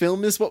next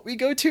film is what we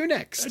go to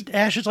next.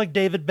 Ash is like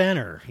David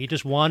Banner. He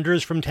just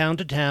wanders from town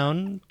to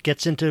town,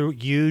 gets into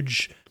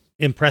huge,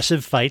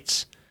 impressive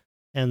fights,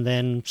 and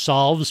then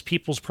solves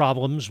people's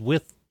problems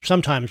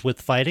sometimes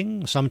with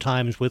fighting,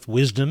 sometimes with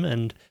wisdom,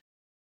 and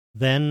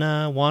then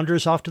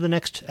wanders off to the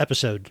next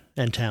episode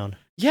and town.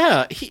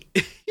 Yeah, he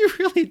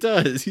really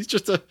does. He's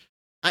just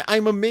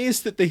I'm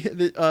amazed that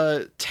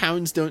the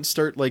towns don't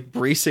start like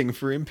bracing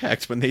for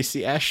impact when they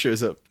see Ash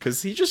shows up,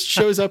 because he just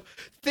shows up.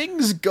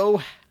 Things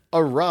go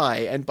awry,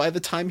 and by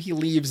the time he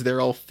leaves, they're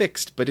all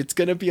fixed. But it's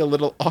going to be a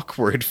little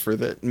awkward for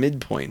the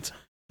midpoint.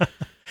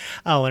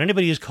 Oh, and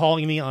anybody who's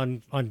calling me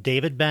on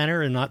David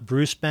Banner and not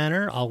Bruce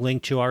Banner, I'll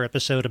link to our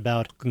episode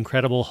about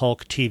Incredible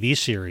Hulk TV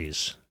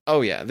series. Oh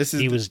yeah,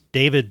 he was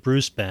David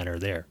Bruce Banner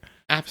there.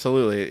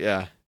 Absolutely,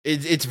 yeah.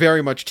 It's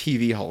very much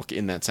TV Hulk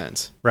in that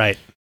sense. Right.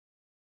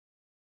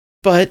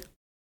 But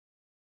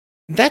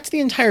that's the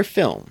entire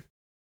film.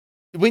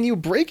 When you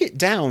break it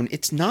down,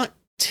 it's not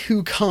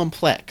too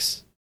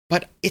complex,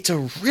 but it's a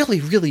really,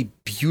 really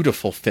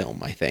beautiful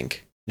film, I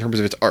think, in terms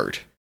of its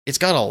art. It's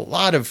got a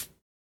lot of...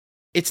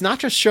 It's not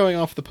just showing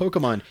off the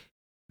Pokemon.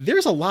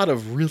 There's a lot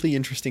of really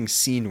interesting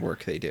scene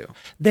work they do.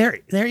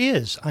 There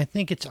is. I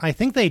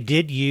think they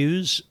did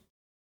use...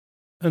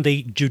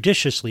 They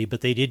judiciously, but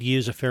they did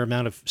use a fair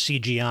amount of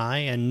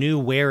CGI and knew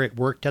where it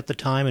worked at the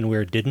time and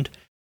where it didn't.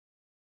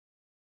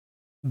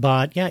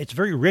 But yeah, it's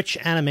very rich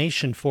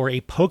animation for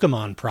a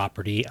Pokemon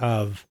property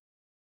of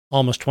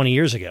almost 20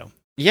 years ago.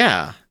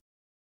 Yeah.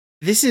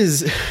 This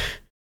is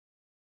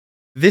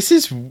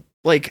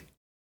like,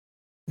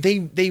 they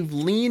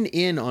lean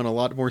in on a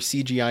lot more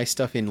CGI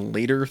stuff in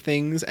later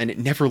things, and it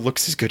never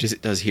looks as good as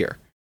it does here.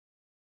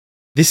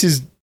 This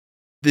is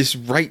this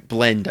right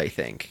blend, I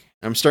think.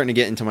 I'm starting to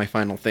get into my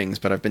final things,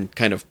 but I've been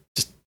kind of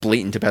just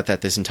blatant about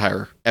that this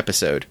entire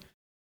episode.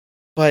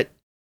 But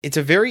it's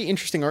a very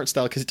interesting art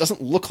style because it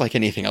doesn't look like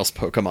anything else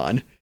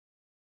Pokemon.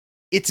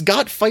 It's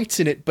got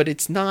fights in it, but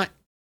it's not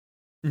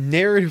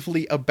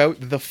narratively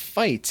about the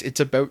fights.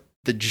 It's about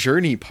the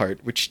journey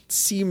part, which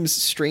seems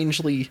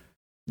strangely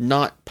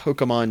not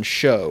Pokemon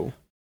show.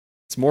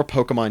 It's more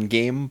Pokemon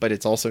game, but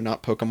it's also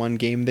not Pokemon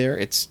game there.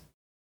 It's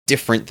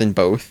different than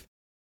both.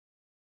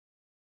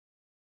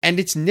 And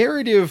its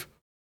narrative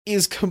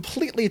is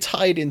completely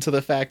tied into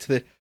the fact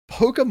that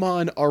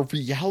Pokemon are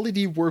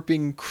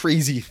reality-warping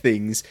crazy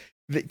things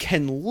that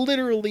can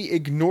literally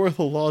ignore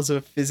the laws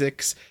of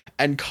physics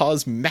and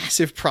cause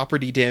massive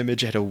property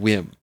damage at a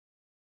whim.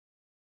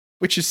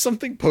 Which is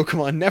something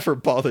Pokemon never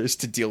bothers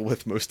to deal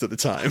with most of the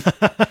time.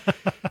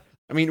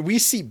 I mean, we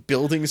see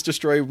buildings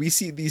destroy, we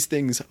see these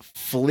things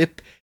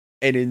flip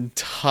an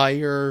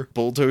entire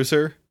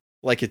bulldozer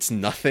like it's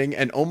nothing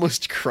and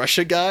almost crush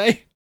a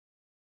guy.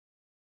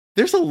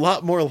 There's a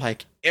lot more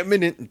like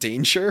imminent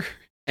danger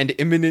and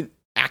imminent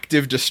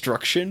active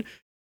destruction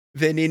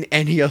than in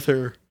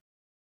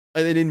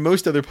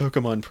most other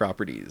Pokemon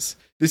properties.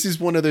 This is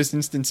one of those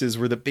instances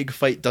where the big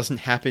fight doesn't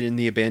happen in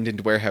the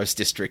abandoned warehouse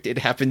district. It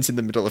happens in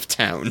the middle of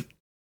town.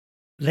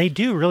 They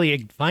do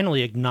really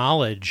finally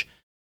acknowledge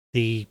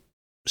the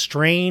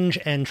strange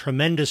and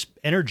tremendous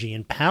energy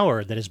and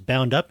power that is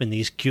bound up in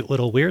these cute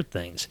little weird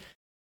things.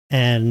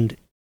 And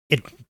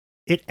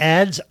it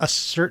adds a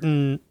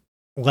certain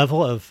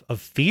level of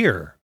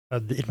fear.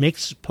 It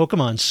makes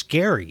Pokemon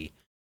scary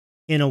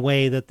in a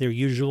way that they're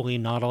usually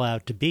not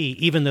allowed to be,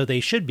 even though they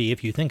should be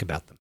if you think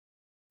about them.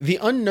 The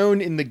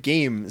unknown in the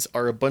games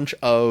are a bunch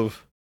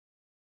of...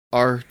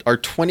 are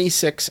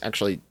 26...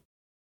 Actually,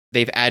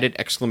 they've added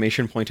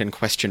exclamation point and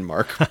question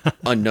mark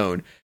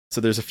unknown.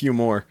 So there's a few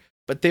more.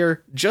 But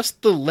they're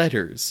just the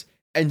letters,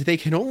 and they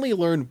can only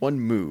learn one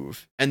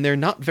move, and they're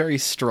not very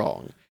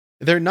strong.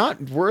 They're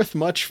not worth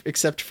much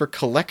except for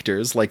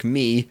collectors like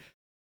me,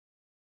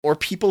 or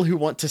people who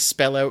want to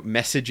spell out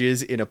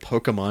messages in a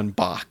Pokemon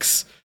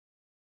box.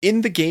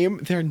 In the game,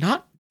 they're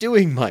not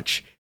doing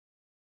much.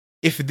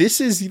 If this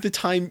is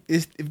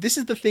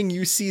the thing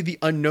you see the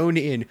unknown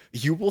in,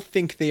 you will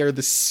think they are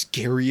the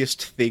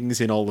scariest things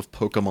in all of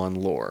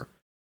Pokemon lore.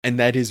 And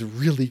that is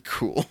really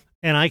cool.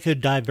 And I could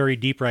dive very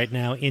deep right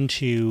now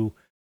into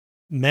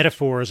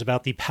metaphors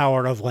about the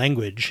power of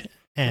language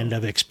and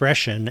of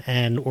expression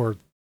or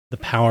the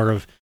power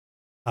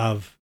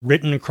of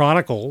written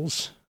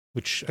chronicles,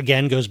 which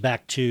again goes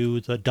back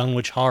to the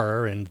Dunwich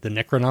Horror and the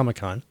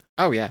Necronomicon.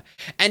 Oh, yeah.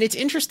 And it's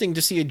interesting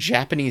to see a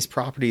Japanese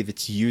property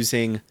that's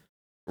using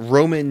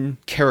Roman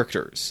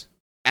characters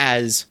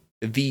as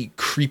the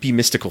creepy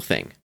mystical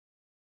thing.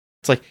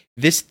 It's like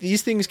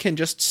these things can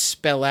just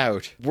spell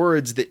out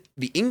words that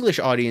the English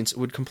audience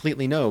would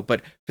completely know,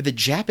 but for the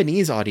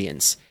Japanese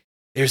audience,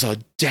 there's a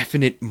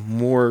definite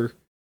more,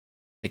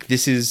 like,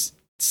 this is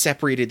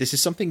separated. This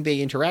is something they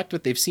interact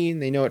with, they've seen,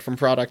 they know it from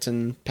products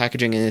and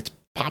packaging, and it's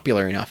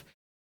popular enough.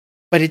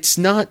 But it's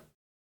not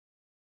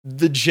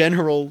the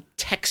general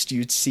text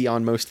you'd see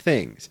on most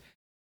things.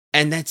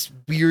 And that's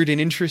weird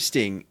and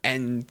interesting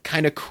and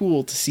kind of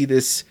cool to see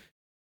this.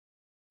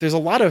 There's a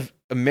lot of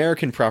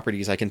American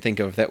properties I can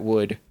think of that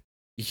would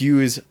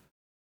use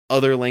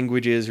other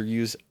languages or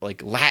use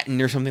like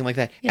Latin or something like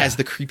that as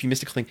the creepy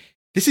mystical thing.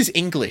 This is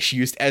English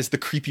used as the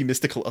creepy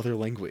mystical other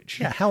language.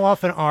 Yeah, how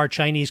often are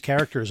Chinese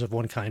characters of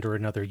one kind or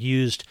another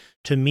used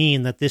to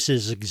mean that this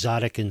is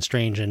exotic and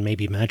strange and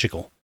maybe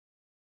magical?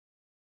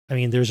 I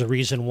mean, there's a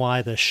reason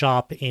why the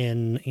shop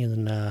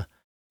in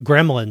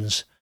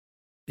Gremlins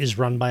is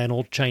run by an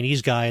old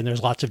Chinese guy, and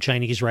there's lots of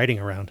Chinese writing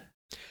around.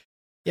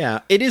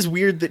 Yeah, it is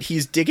weird that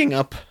he's digging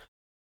up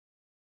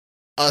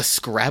a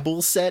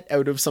Scrabble set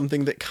out of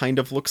something that kind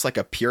of looks like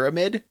a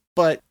pyramid,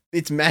 but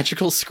it's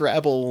magical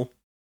Scrabble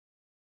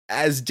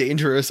as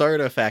dangerous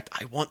artifact.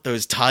 I want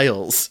those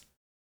tiles.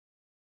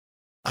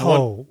 I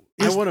want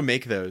to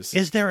make those.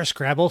 Is there a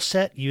Scrabble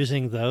set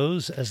using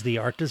those as the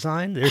art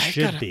design? There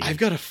should be. I've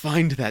got to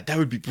find that. That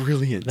would be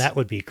brilliant. That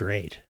would be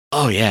great.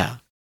 Oh, yeah.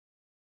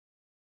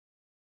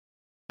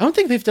 I don't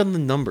think they've done the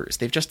numbers.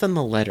 They've just done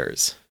the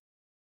letters.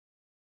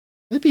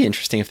 It'd be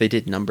interesting if they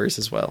did numbers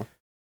as well.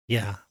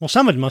 Yeah. Well,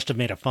 someone must have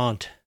made a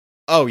font.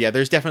 Oh, yeah.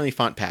 There's definitely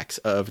font packs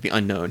of the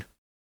unknown.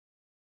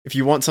 If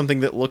you want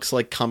something that looks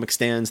like Comic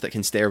Sans that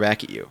can stare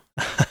back at you.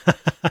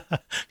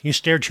 You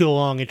stare too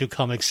long into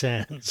Comic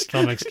Sans.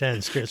 Comic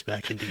Sans stares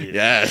back into you.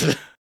 Yes.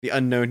 The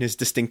unknown is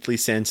distinctly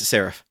sans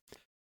serif.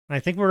 I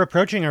think we're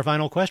approaching our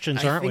final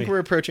questions, aren't we? I think we're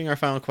approaching our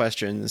final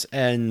questions.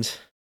 And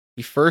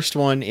the first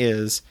one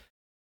is,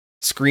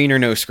 screen or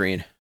no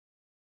screen?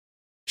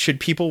 Should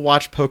people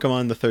watch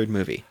Pokemon the third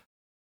movie?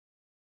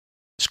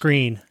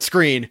 Screen.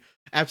 Screen.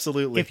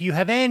 Absolutely. If you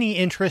have any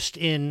interest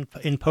in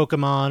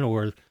Pokemon,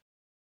 or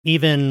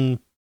even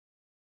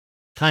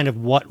kind of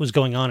what was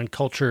going on in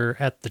culture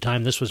at the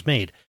time this was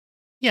made,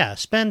 yeah,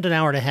 spend an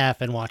hour and a half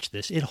and watch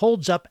this. It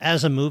holds up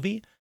as a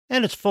movie,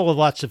 and it's full of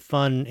lots of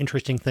fun,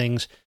 interesting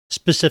things,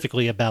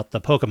 specifically about the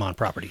Pokemon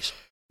properties.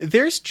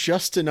 There's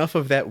just enough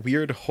of that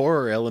weird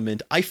horror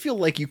element. I feel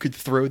like you could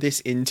throw this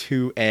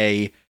into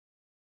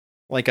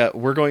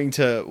we're going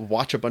to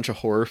watch a bunch of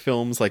horror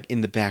films like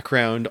in the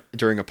background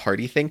during a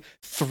party thing.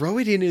 Throw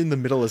it in the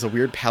middle as a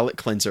weird palate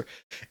cleanser.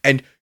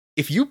 And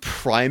if you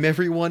prime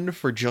everyone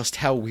for just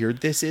how weird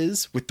this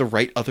is with the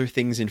right other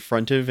things in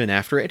front of and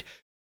after it,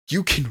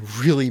 you can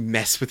really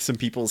mess with some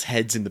people's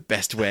heads in the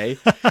best way.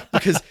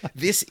 Because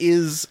this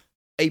is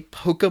a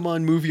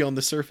Pokemon movie on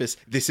the surface.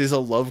 This is a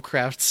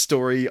Lovecraft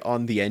story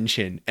on the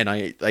engine. And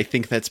I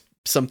think that's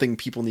something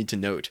people need to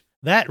note.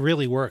 That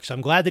really works.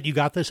 I'm glad that you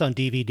got this on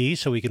DVD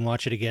so we can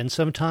watch it again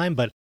sometime,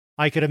 but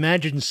I could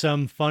imagine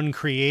some fun,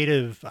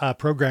 creative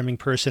programming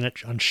person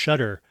on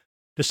Shudder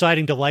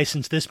deciding to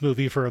license this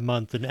movie for a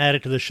month and add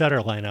it to the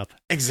Shudder lineup.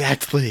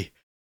 Exactly.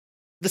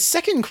 The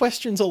second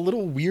question's a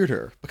little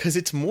weirder because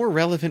it's more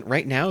relevant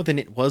right now than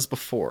it was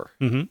before,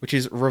 which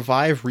is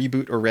revive,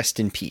 reboot, or rest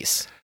in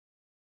peace.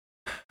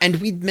 And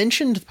we'd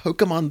mentioned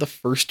Pokemon the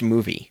first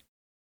movie.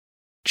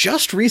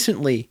 Just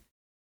recently,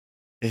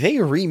 they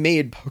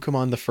remade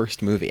Pokemon the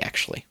first movie,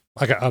 actually.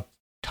 Like a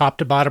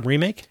top-to-bottom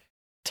remake?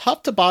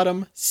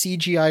 Top-to-bottom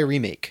CGI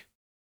remake.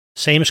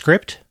 Same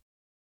script?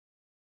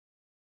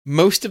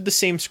 Most of the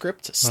same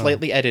script,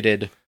 slightly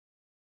edited.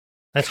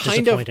 That's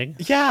disappointing.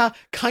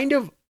 Kind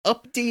of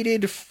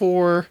updated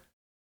for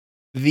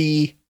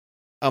the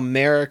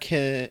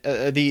American,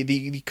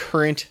 the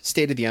current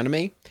state of the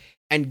anime,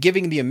 and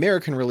giving the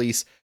American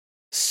release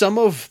some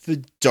of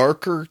the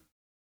darker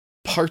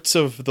parts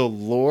of the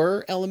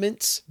lore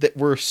elements that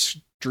were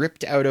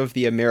stripped out of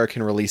the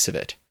American release of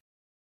it.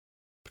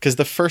 Because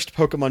the first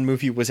Pokemon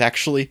movie was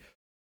actually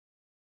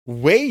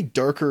way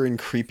darker and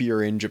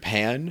creepier in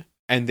Japan,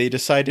 and they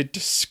decided to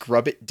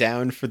scrub it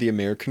down for the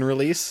American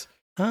release.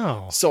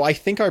 Oh. So I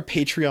think our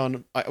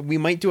Patreon, we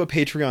might do a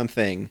Patreon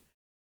thing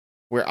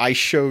where I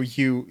show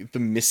you the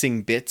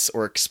missing bits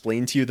or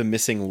explain to you the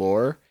missing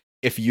lore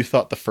if you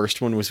thought the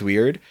first one was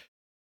weird,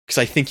 because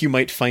I think you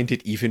might find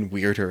it even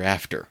weirder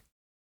after.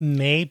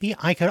 Maybe.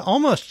 I could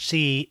almost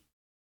see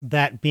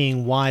that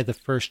being why the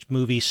first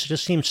movie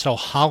just seemed so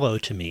hollow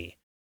to me,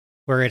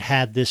 where it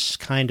had this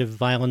kind of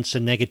violence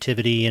and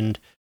negativity and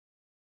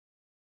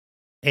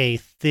a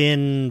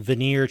thin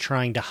veneer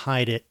trying to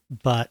hide it,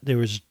 but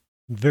there's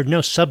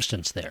no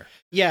substance there.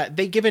 Yeah,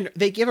 they give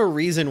a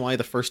reason why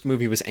the first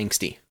movie was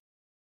angsty.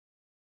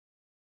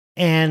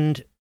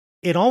 And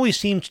it always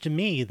seems to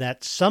me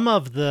that some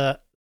of the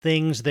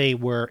things they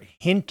were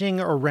hinting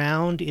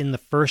around in the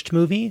first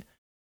movie,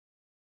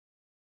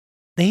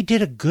 they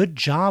did a good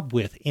job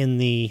with in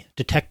the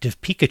Detective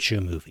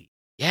Pikachu movie.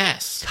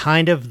 Yes.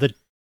 kind of the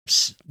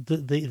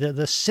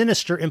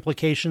sinister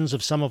implications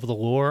of some of the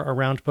lore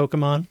around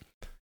Pokemon,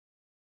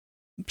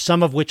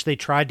 some of which they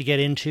tried to get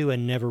into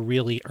and never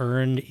really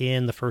earned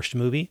in the first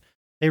movie,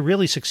 they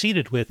really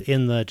succeeded with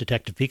in the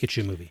Detective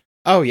Pikachu movie.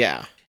 Oh,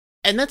 yeah.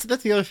 And that's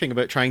the other thing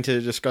about trying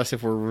to discuss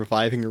if we're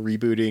reviving or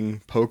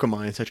rebooting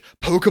Pokemon and such.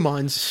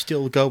 Pokemon's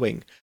still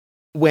going.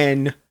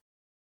 When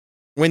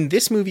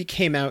this movie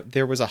came out,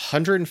 there was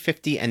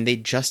 150 and they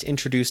just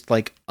introduced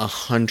like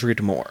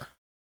 100 more.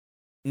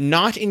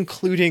 Not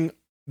including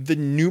the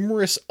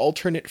numerous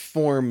alternate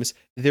forms,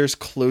 there's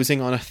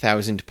closing on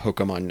 1,000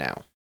 Pokemon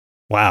now.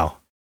 Wow.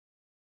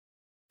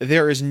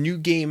 There's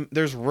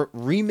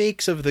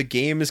remakes of the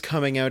games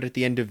coming out at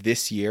the end of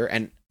this year,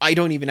 and I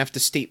don't even have to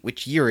state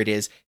which year it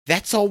is.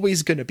 That's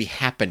always going to be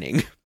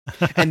happening.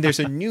 And there's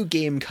a new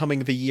game coming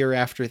the year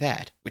after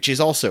that, which is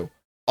also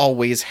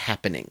always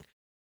happening.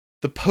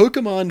 The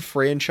Pokemon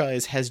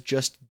franchise has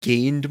just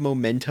gained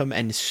momentum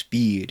and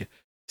speed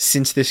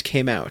since this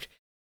came out.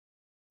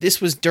 This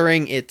was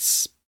during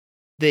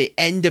the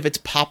end of its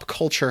pop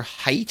culture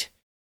height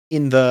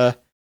in the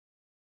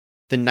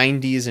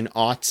 90s and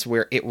aughts,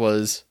 where it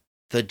was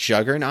the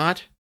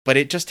juggernaut, but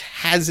it just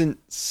hasn't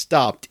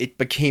stopped. It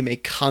became a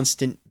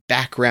constant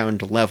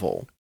background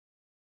level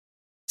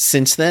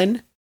since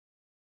then.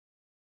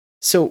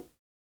 So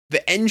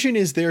the engine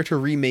is there to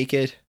remake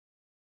it.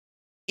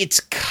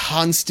 It's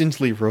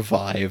constantly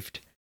revived.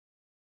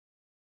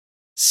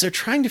 So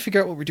trying to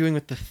figure out what we're doing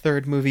with the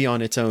third movie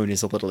on its own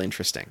is a little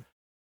interesting.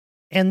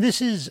 And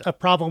this is a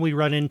problem we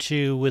run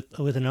into with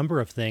a number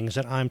of things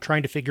that I'm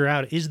trying to figure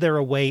out. Is there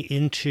a way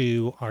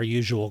into our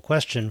usual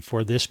question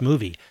for this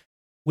movie?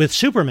 With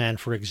Superman,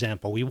 for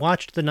example, we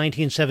watched the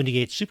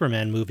 1978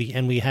 Superman movie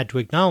and we had to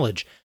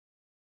acknowledge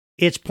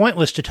it's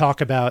pointless to talk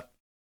about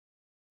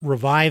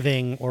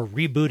reviving or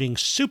rebooting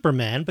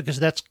Superman because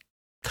that's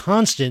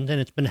constant and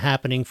it's been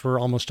happening for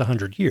almost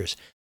 100 years.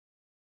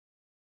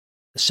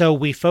 So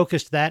we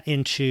focused that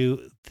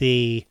into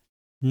the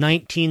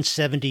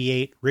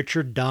 1978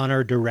 Richard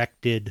Donner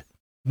directed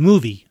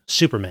movie,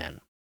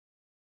 Superman.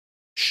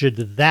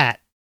 Should that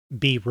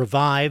be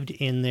revived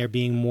in there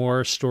being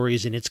more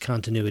stories in its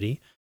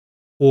continuity,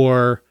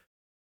 or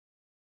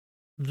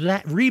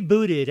that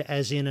rebooted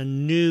as in a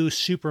new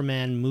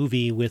Superman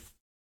movie with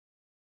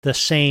the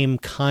same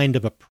kind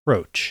of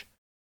approach?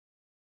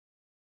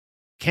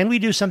 Can we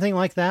do something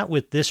like that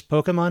with this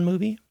Pokemon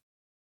movie?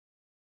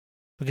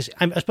 Because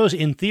I suppose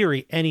in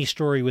theory, any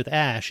story with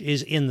Ash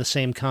is in the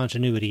same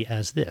continuity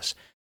as this.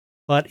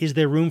 But is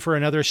there room for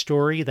another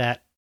story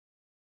that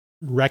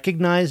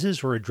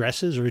recognizes or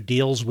addresses or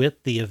deals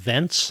with the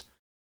events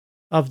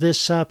of this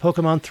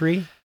Pokemon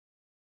 3?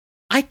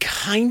 I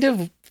kind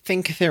of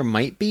think there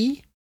might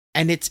be.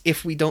 And it's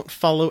if we don't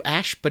follow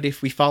Ash, but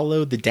if we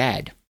follow the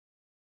dad.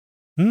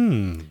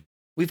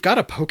 We've got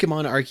a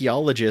Pokemon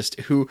archaeologist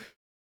who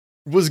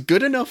was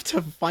good enough to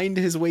find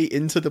his way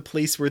into the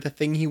place where the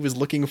thing he was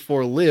looking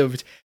for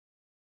lived,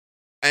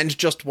 and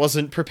just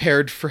wasn't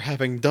prepared for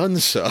having done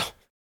so.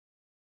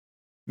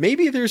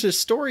 Maybe there's a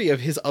story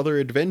of his other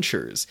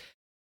adventures.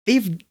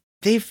 They've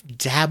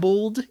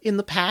dabbled in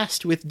the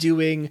past with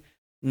doing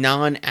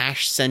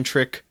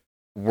non-Ash-centric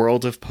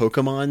World of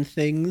Pokemon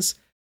things,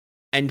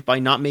 and by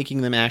not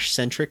making them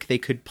Ash-centric, they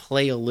could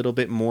play a little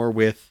bit more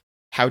with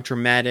how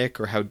dramatic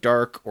or how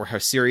dark or how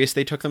serious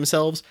they took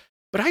themselves.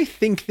 But I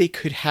think they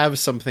could have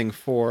something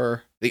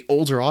for the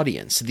older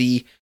audience.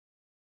 You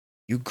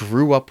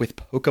grew up with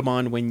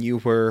Pokemon when you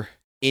were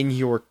when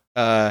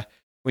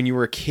you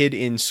were a kid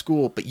in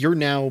school, but you're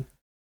now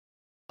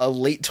a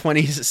late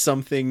 20s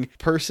something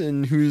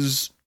person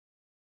who's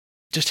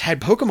just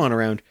had Pokemon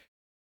around.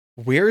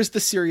 Where's the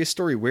serious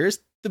story? Where's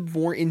the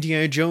more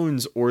Indiana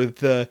Jones or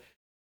the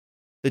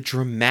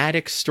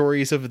dramatic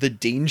stories of the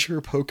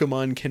danger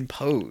Pokemon can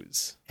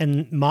pose?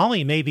 And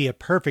Molly may be a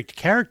perfect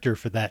character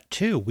for that,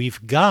 too.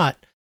 We've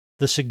got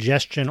the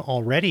suggestion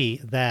already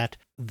that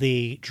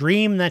the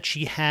dream that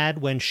she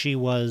had when she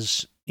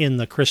was in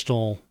the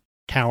Crystal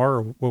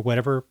Tower or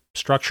whatever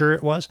structure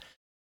it was,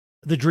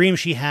 the dream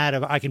she had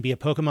of I can be a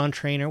Pokemon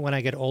trainer when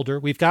I get older,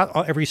 we've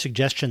got every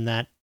suggestion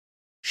that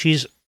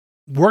she's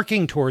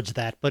working towards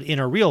that, but in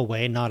a real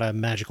way, not a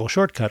magical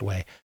shortcut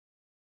way.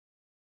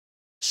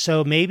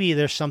 So maybe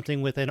there's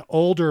something with an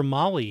older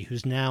Molly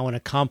who's now an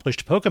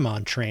accomplished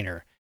Pokemon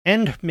trainer,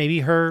 and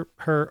maybe her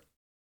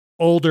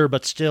older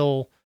but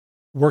still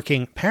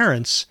working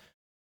parents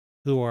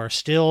who are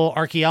still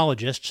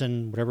archaeologists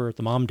and whatever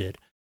the mom did.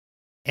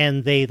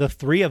 And the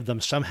three of them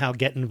somehow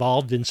get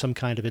involved in some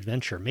kind of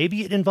adventure.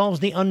 Maybe it involves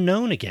the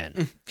unknown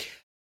again.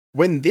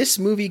 When this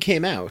movie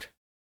came out,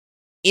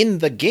 in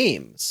the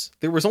games,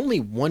 there was only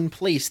one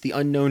place the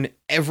unknown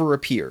ever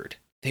appeared.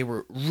 They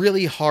were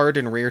really hard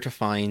and rare to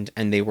find,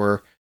 and they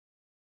were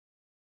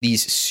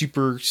these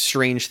super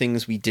strange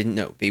things we didn't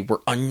know. They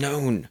were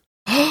unknown.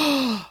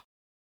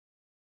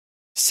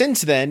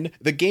 Since then,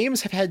 the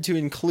games have had to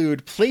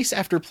include place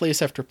after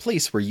place after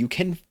place where you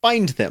can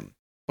find them.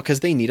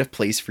 because they need a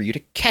place for you to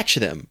catch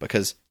them,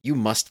 because you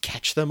must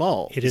catch them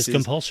all. It is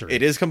compulsory.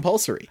 It is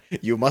compulsory.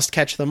 You must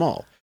catch them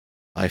all.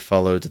 I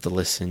followed the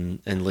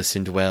listen and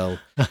listened well.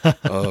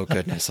 Oh,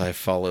 goodness, I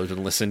followed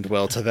and listened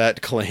well to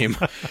that claim.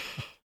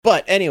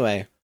 But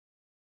anyway,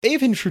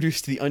 they've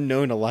introduced the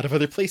unknown a lot of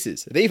other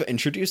places. They've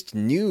introduced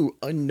new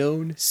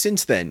unknown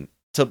since then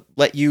to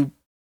let you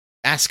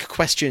ask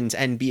questions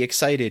and be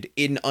excited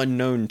in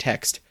unknown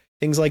text.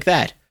 Things like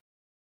that.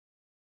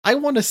 I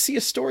want to see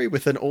a story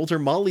with an older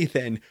Molly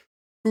then,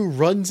 who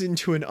runs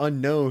into an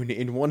unknown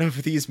in one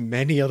of these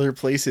many other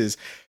places.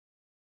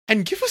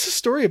 And give us a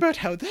story about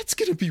how that's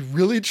going to be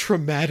really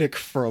traumatic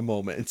for a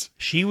moment.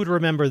 She would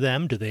remember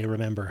them. Do they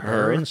remember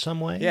her in some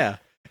way? Yeah.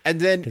 And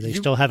then do they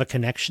still have a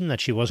connection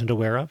that she wasn't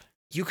aware of?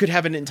 You could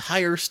have an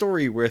entire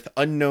story with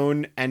an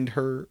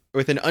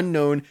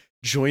unknown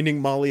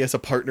joining Molly as a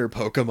partner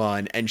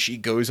Pokemon, and she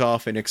goes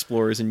off and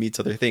explores and meets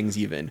other things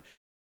even.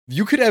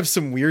 You could have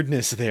some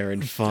weirdness there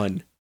and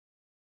fun.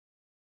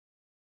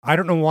 I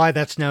don't know why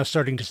that's now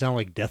starting to sound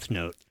like Death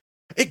Note.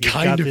 You've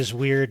got this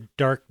weird,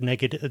 dark,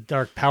 negative,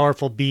 dark,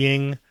 powerful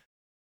being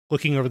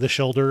looking over the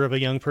shoulder of a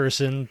young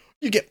person.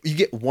 You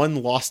get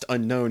one lost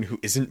unknown who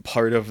isn't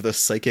part of the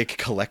psychic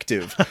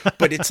collective,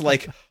 but it's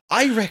like,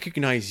 I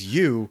recognize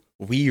you.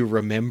 We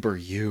remember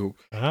you.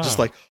 Oh. Just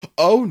like,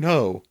 oh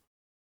no,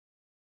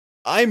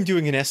 I'm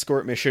doing an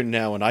escort mission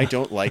now and I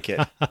don't like it.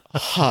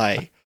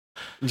 Hi.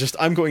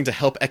 I'm going to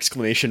help !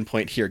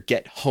 Here,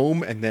 get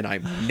home, and then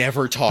I'm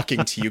never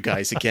talking to you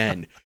guys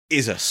again,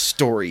 is a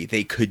story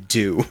they could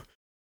do.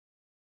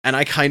 And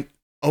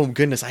oh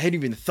goodness, I hadn't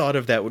even thought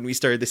of that when we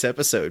started this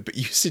episode, but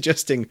you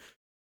suggesting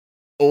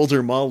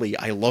older Molly,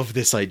 I love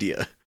this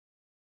idea.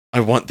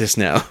 I want this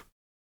now.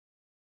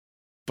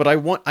 But I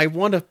want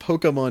a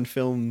Pokemon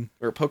film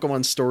or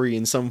Pokemon story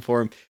in some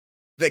form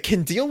that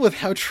can deal with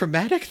how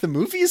traumatic the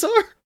movies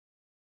are.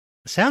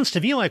 Sounds to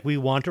me like we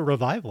want a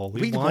revival.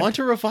 We want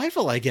a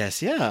revival, I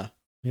guess, yeah.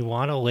 We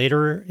want a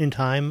later in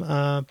time,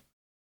 a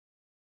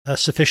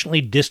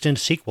sufficiently distant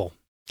sequel.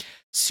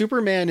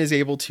 Superman is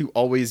able to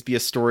always be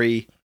a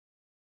story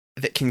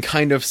that can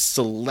kind of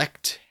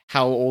select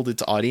how old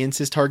its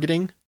audience is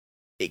targeting.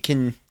 It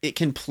can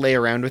play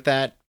around with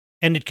that.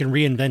 And it can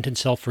reinvent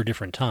itself for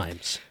different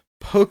times.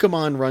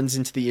 Pokemon runs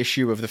into the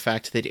issue of the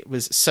fact that it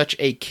was such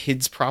a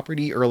kid's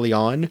property early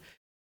on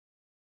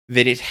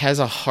that it has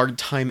a hard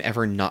time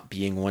ever not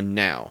being one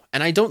now.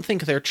 And I don't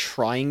think they're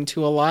trying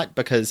to a lot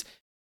because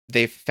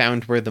they've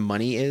found where the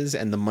money is,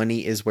 and the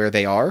money is where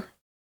they are.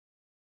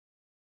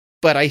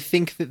 But I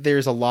think that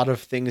there's a lot of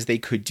things they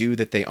could do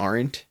that they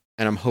aren't,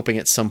 and I'm hoping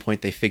at some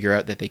point they figure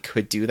out that they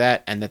could do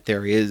that, and that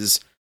there is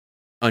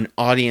an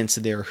audience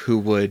there who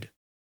would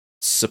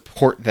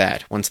support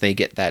that once they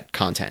get that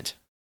content.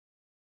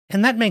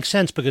 And that makes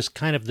sense because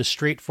kind of the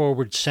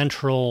straightforward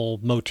central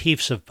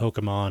motifs of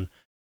Pokemon,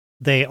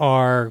 they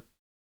are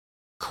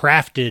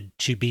crafted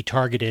to be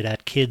targeted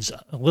at kids,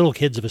 little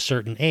kids of a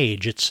certain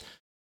age. It's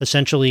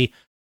essentially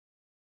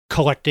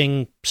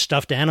collecting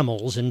stuffed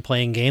animals and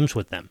playing games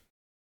with them.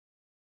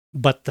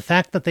 But the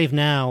fact that they've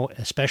now,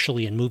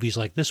 especially in movies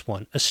like this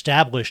one,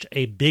 established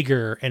a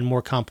bigger and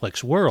more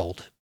complex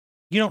world,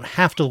 you don't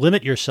have to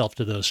limit yourself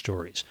to those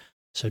stories.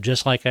 So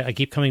just like I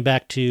keep coming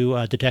back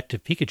to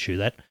Detective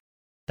Pikachu,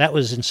 that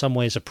was in some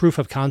ways a proof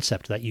of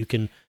concept that you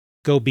can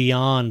go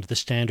beyond the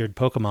standard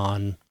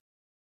Pokemon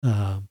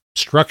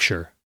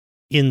structure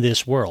in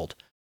this world.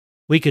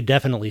 We could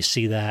definitely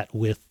see that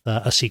with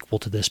a sequel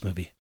to this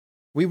movie.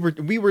 We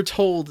were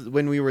told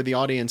when we were the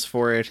audience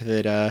for it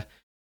that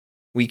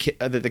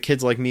that the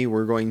kids like me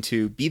were going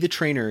to be the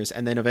trainers,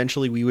 and then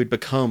eventually we would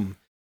become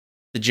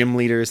the gym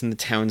leaders and the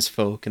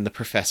townsfolk and the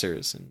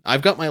professors. And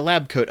I've got my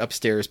lab coat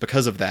upstairs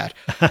because of that.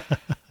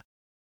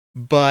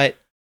 But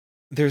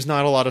there's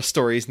not a lot of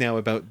stories now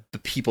about the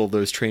people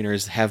those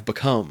trainers have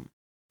become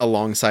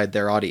alongside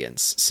their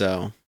audience.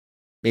 So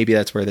maybe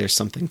that's where there's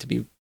something to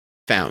be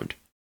found.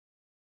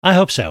 I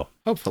hope so.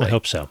 Hopefully. I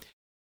hope so.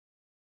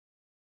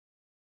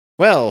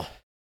 Well,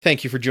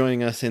 thank you for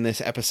joining us in this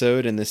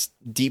episode and this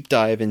deep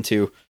dive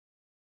into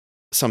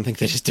something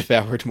that has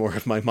devoured more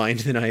of my mind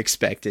than I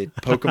expected.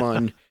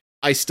 Pokemon,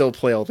 I still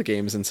play all the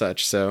games and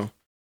such, so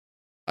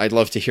I'd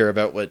love to hear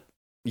about what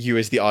you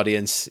as the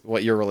audience,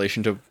 what your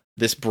relation to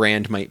this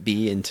brand might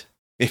be, and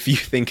if you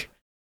think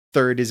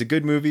Third is a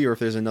good movie or if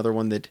there's another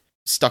one that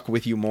stuck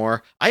with you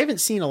more. I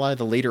haven't seen a lot of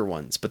the later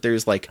ones, but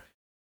there's like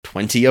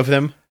 20 of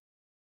them.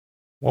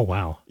 Oh,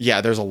 wow.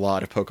 Yeah, there's a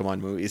lot of Pokemon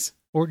movies.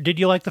 Or did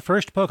you like the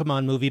first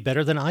Pokemon movie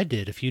better than I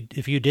did? If you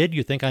did,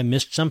 you think I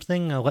missed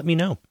something, let me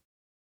know.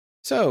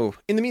 So,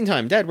 in the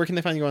meantime, Dad, where can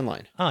they find you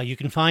online? You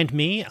can find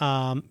me. You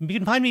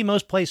can find me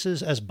most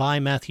places as By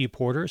Matthew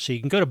Porter. So you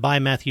can go to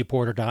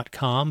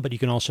bymatthewporter.com, but you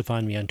can also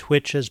find me on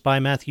Twitch as By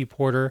Matthew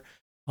Porter,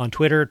 on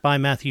Twitter at By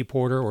Matthew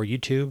Porter, or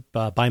YouTube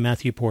By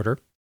Matthew Porter.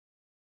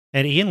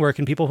 And Ian, where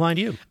can people find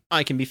you?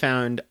 I can be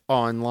found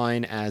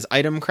online as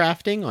Item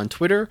Crafting on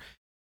Twitter,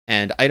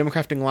 and Item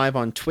Crafting Live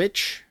on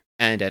Twitch,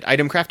 and at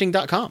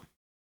itemcrafting.com.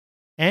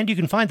 And you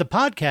can find the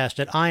podcast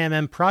at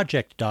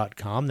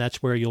immproject.com.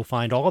 That's where you'll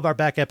find all of our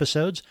back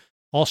episodes,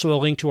 Also, a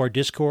link to our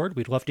Discord.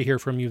 We'd love to hear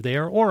from you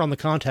there, or on the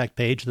contact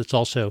page that's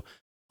also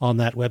on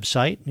that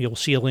website. You'll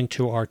see a link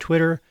to our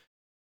Twitter,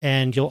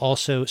 and you'll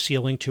also see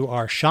a link to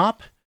our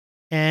shop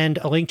and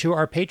a link to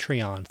our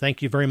Patreon.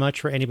 Thank you very much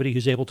for anybody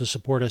who's able to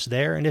support us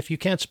there. And if you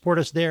can't support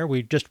us there,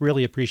 we just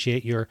really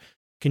appreciate your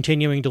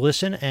continuing to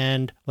listen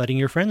and letting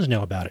your friends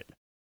know about it.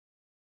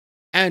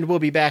 And we'll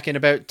be back in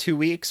about 2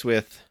 weeks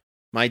with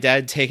my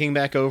dad taking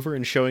back over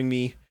and showing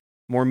me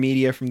more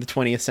media from the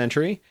 20th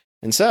century.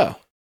 And so,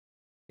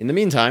 in the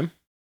meantime,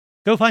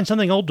 go find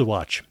something old to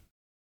watch.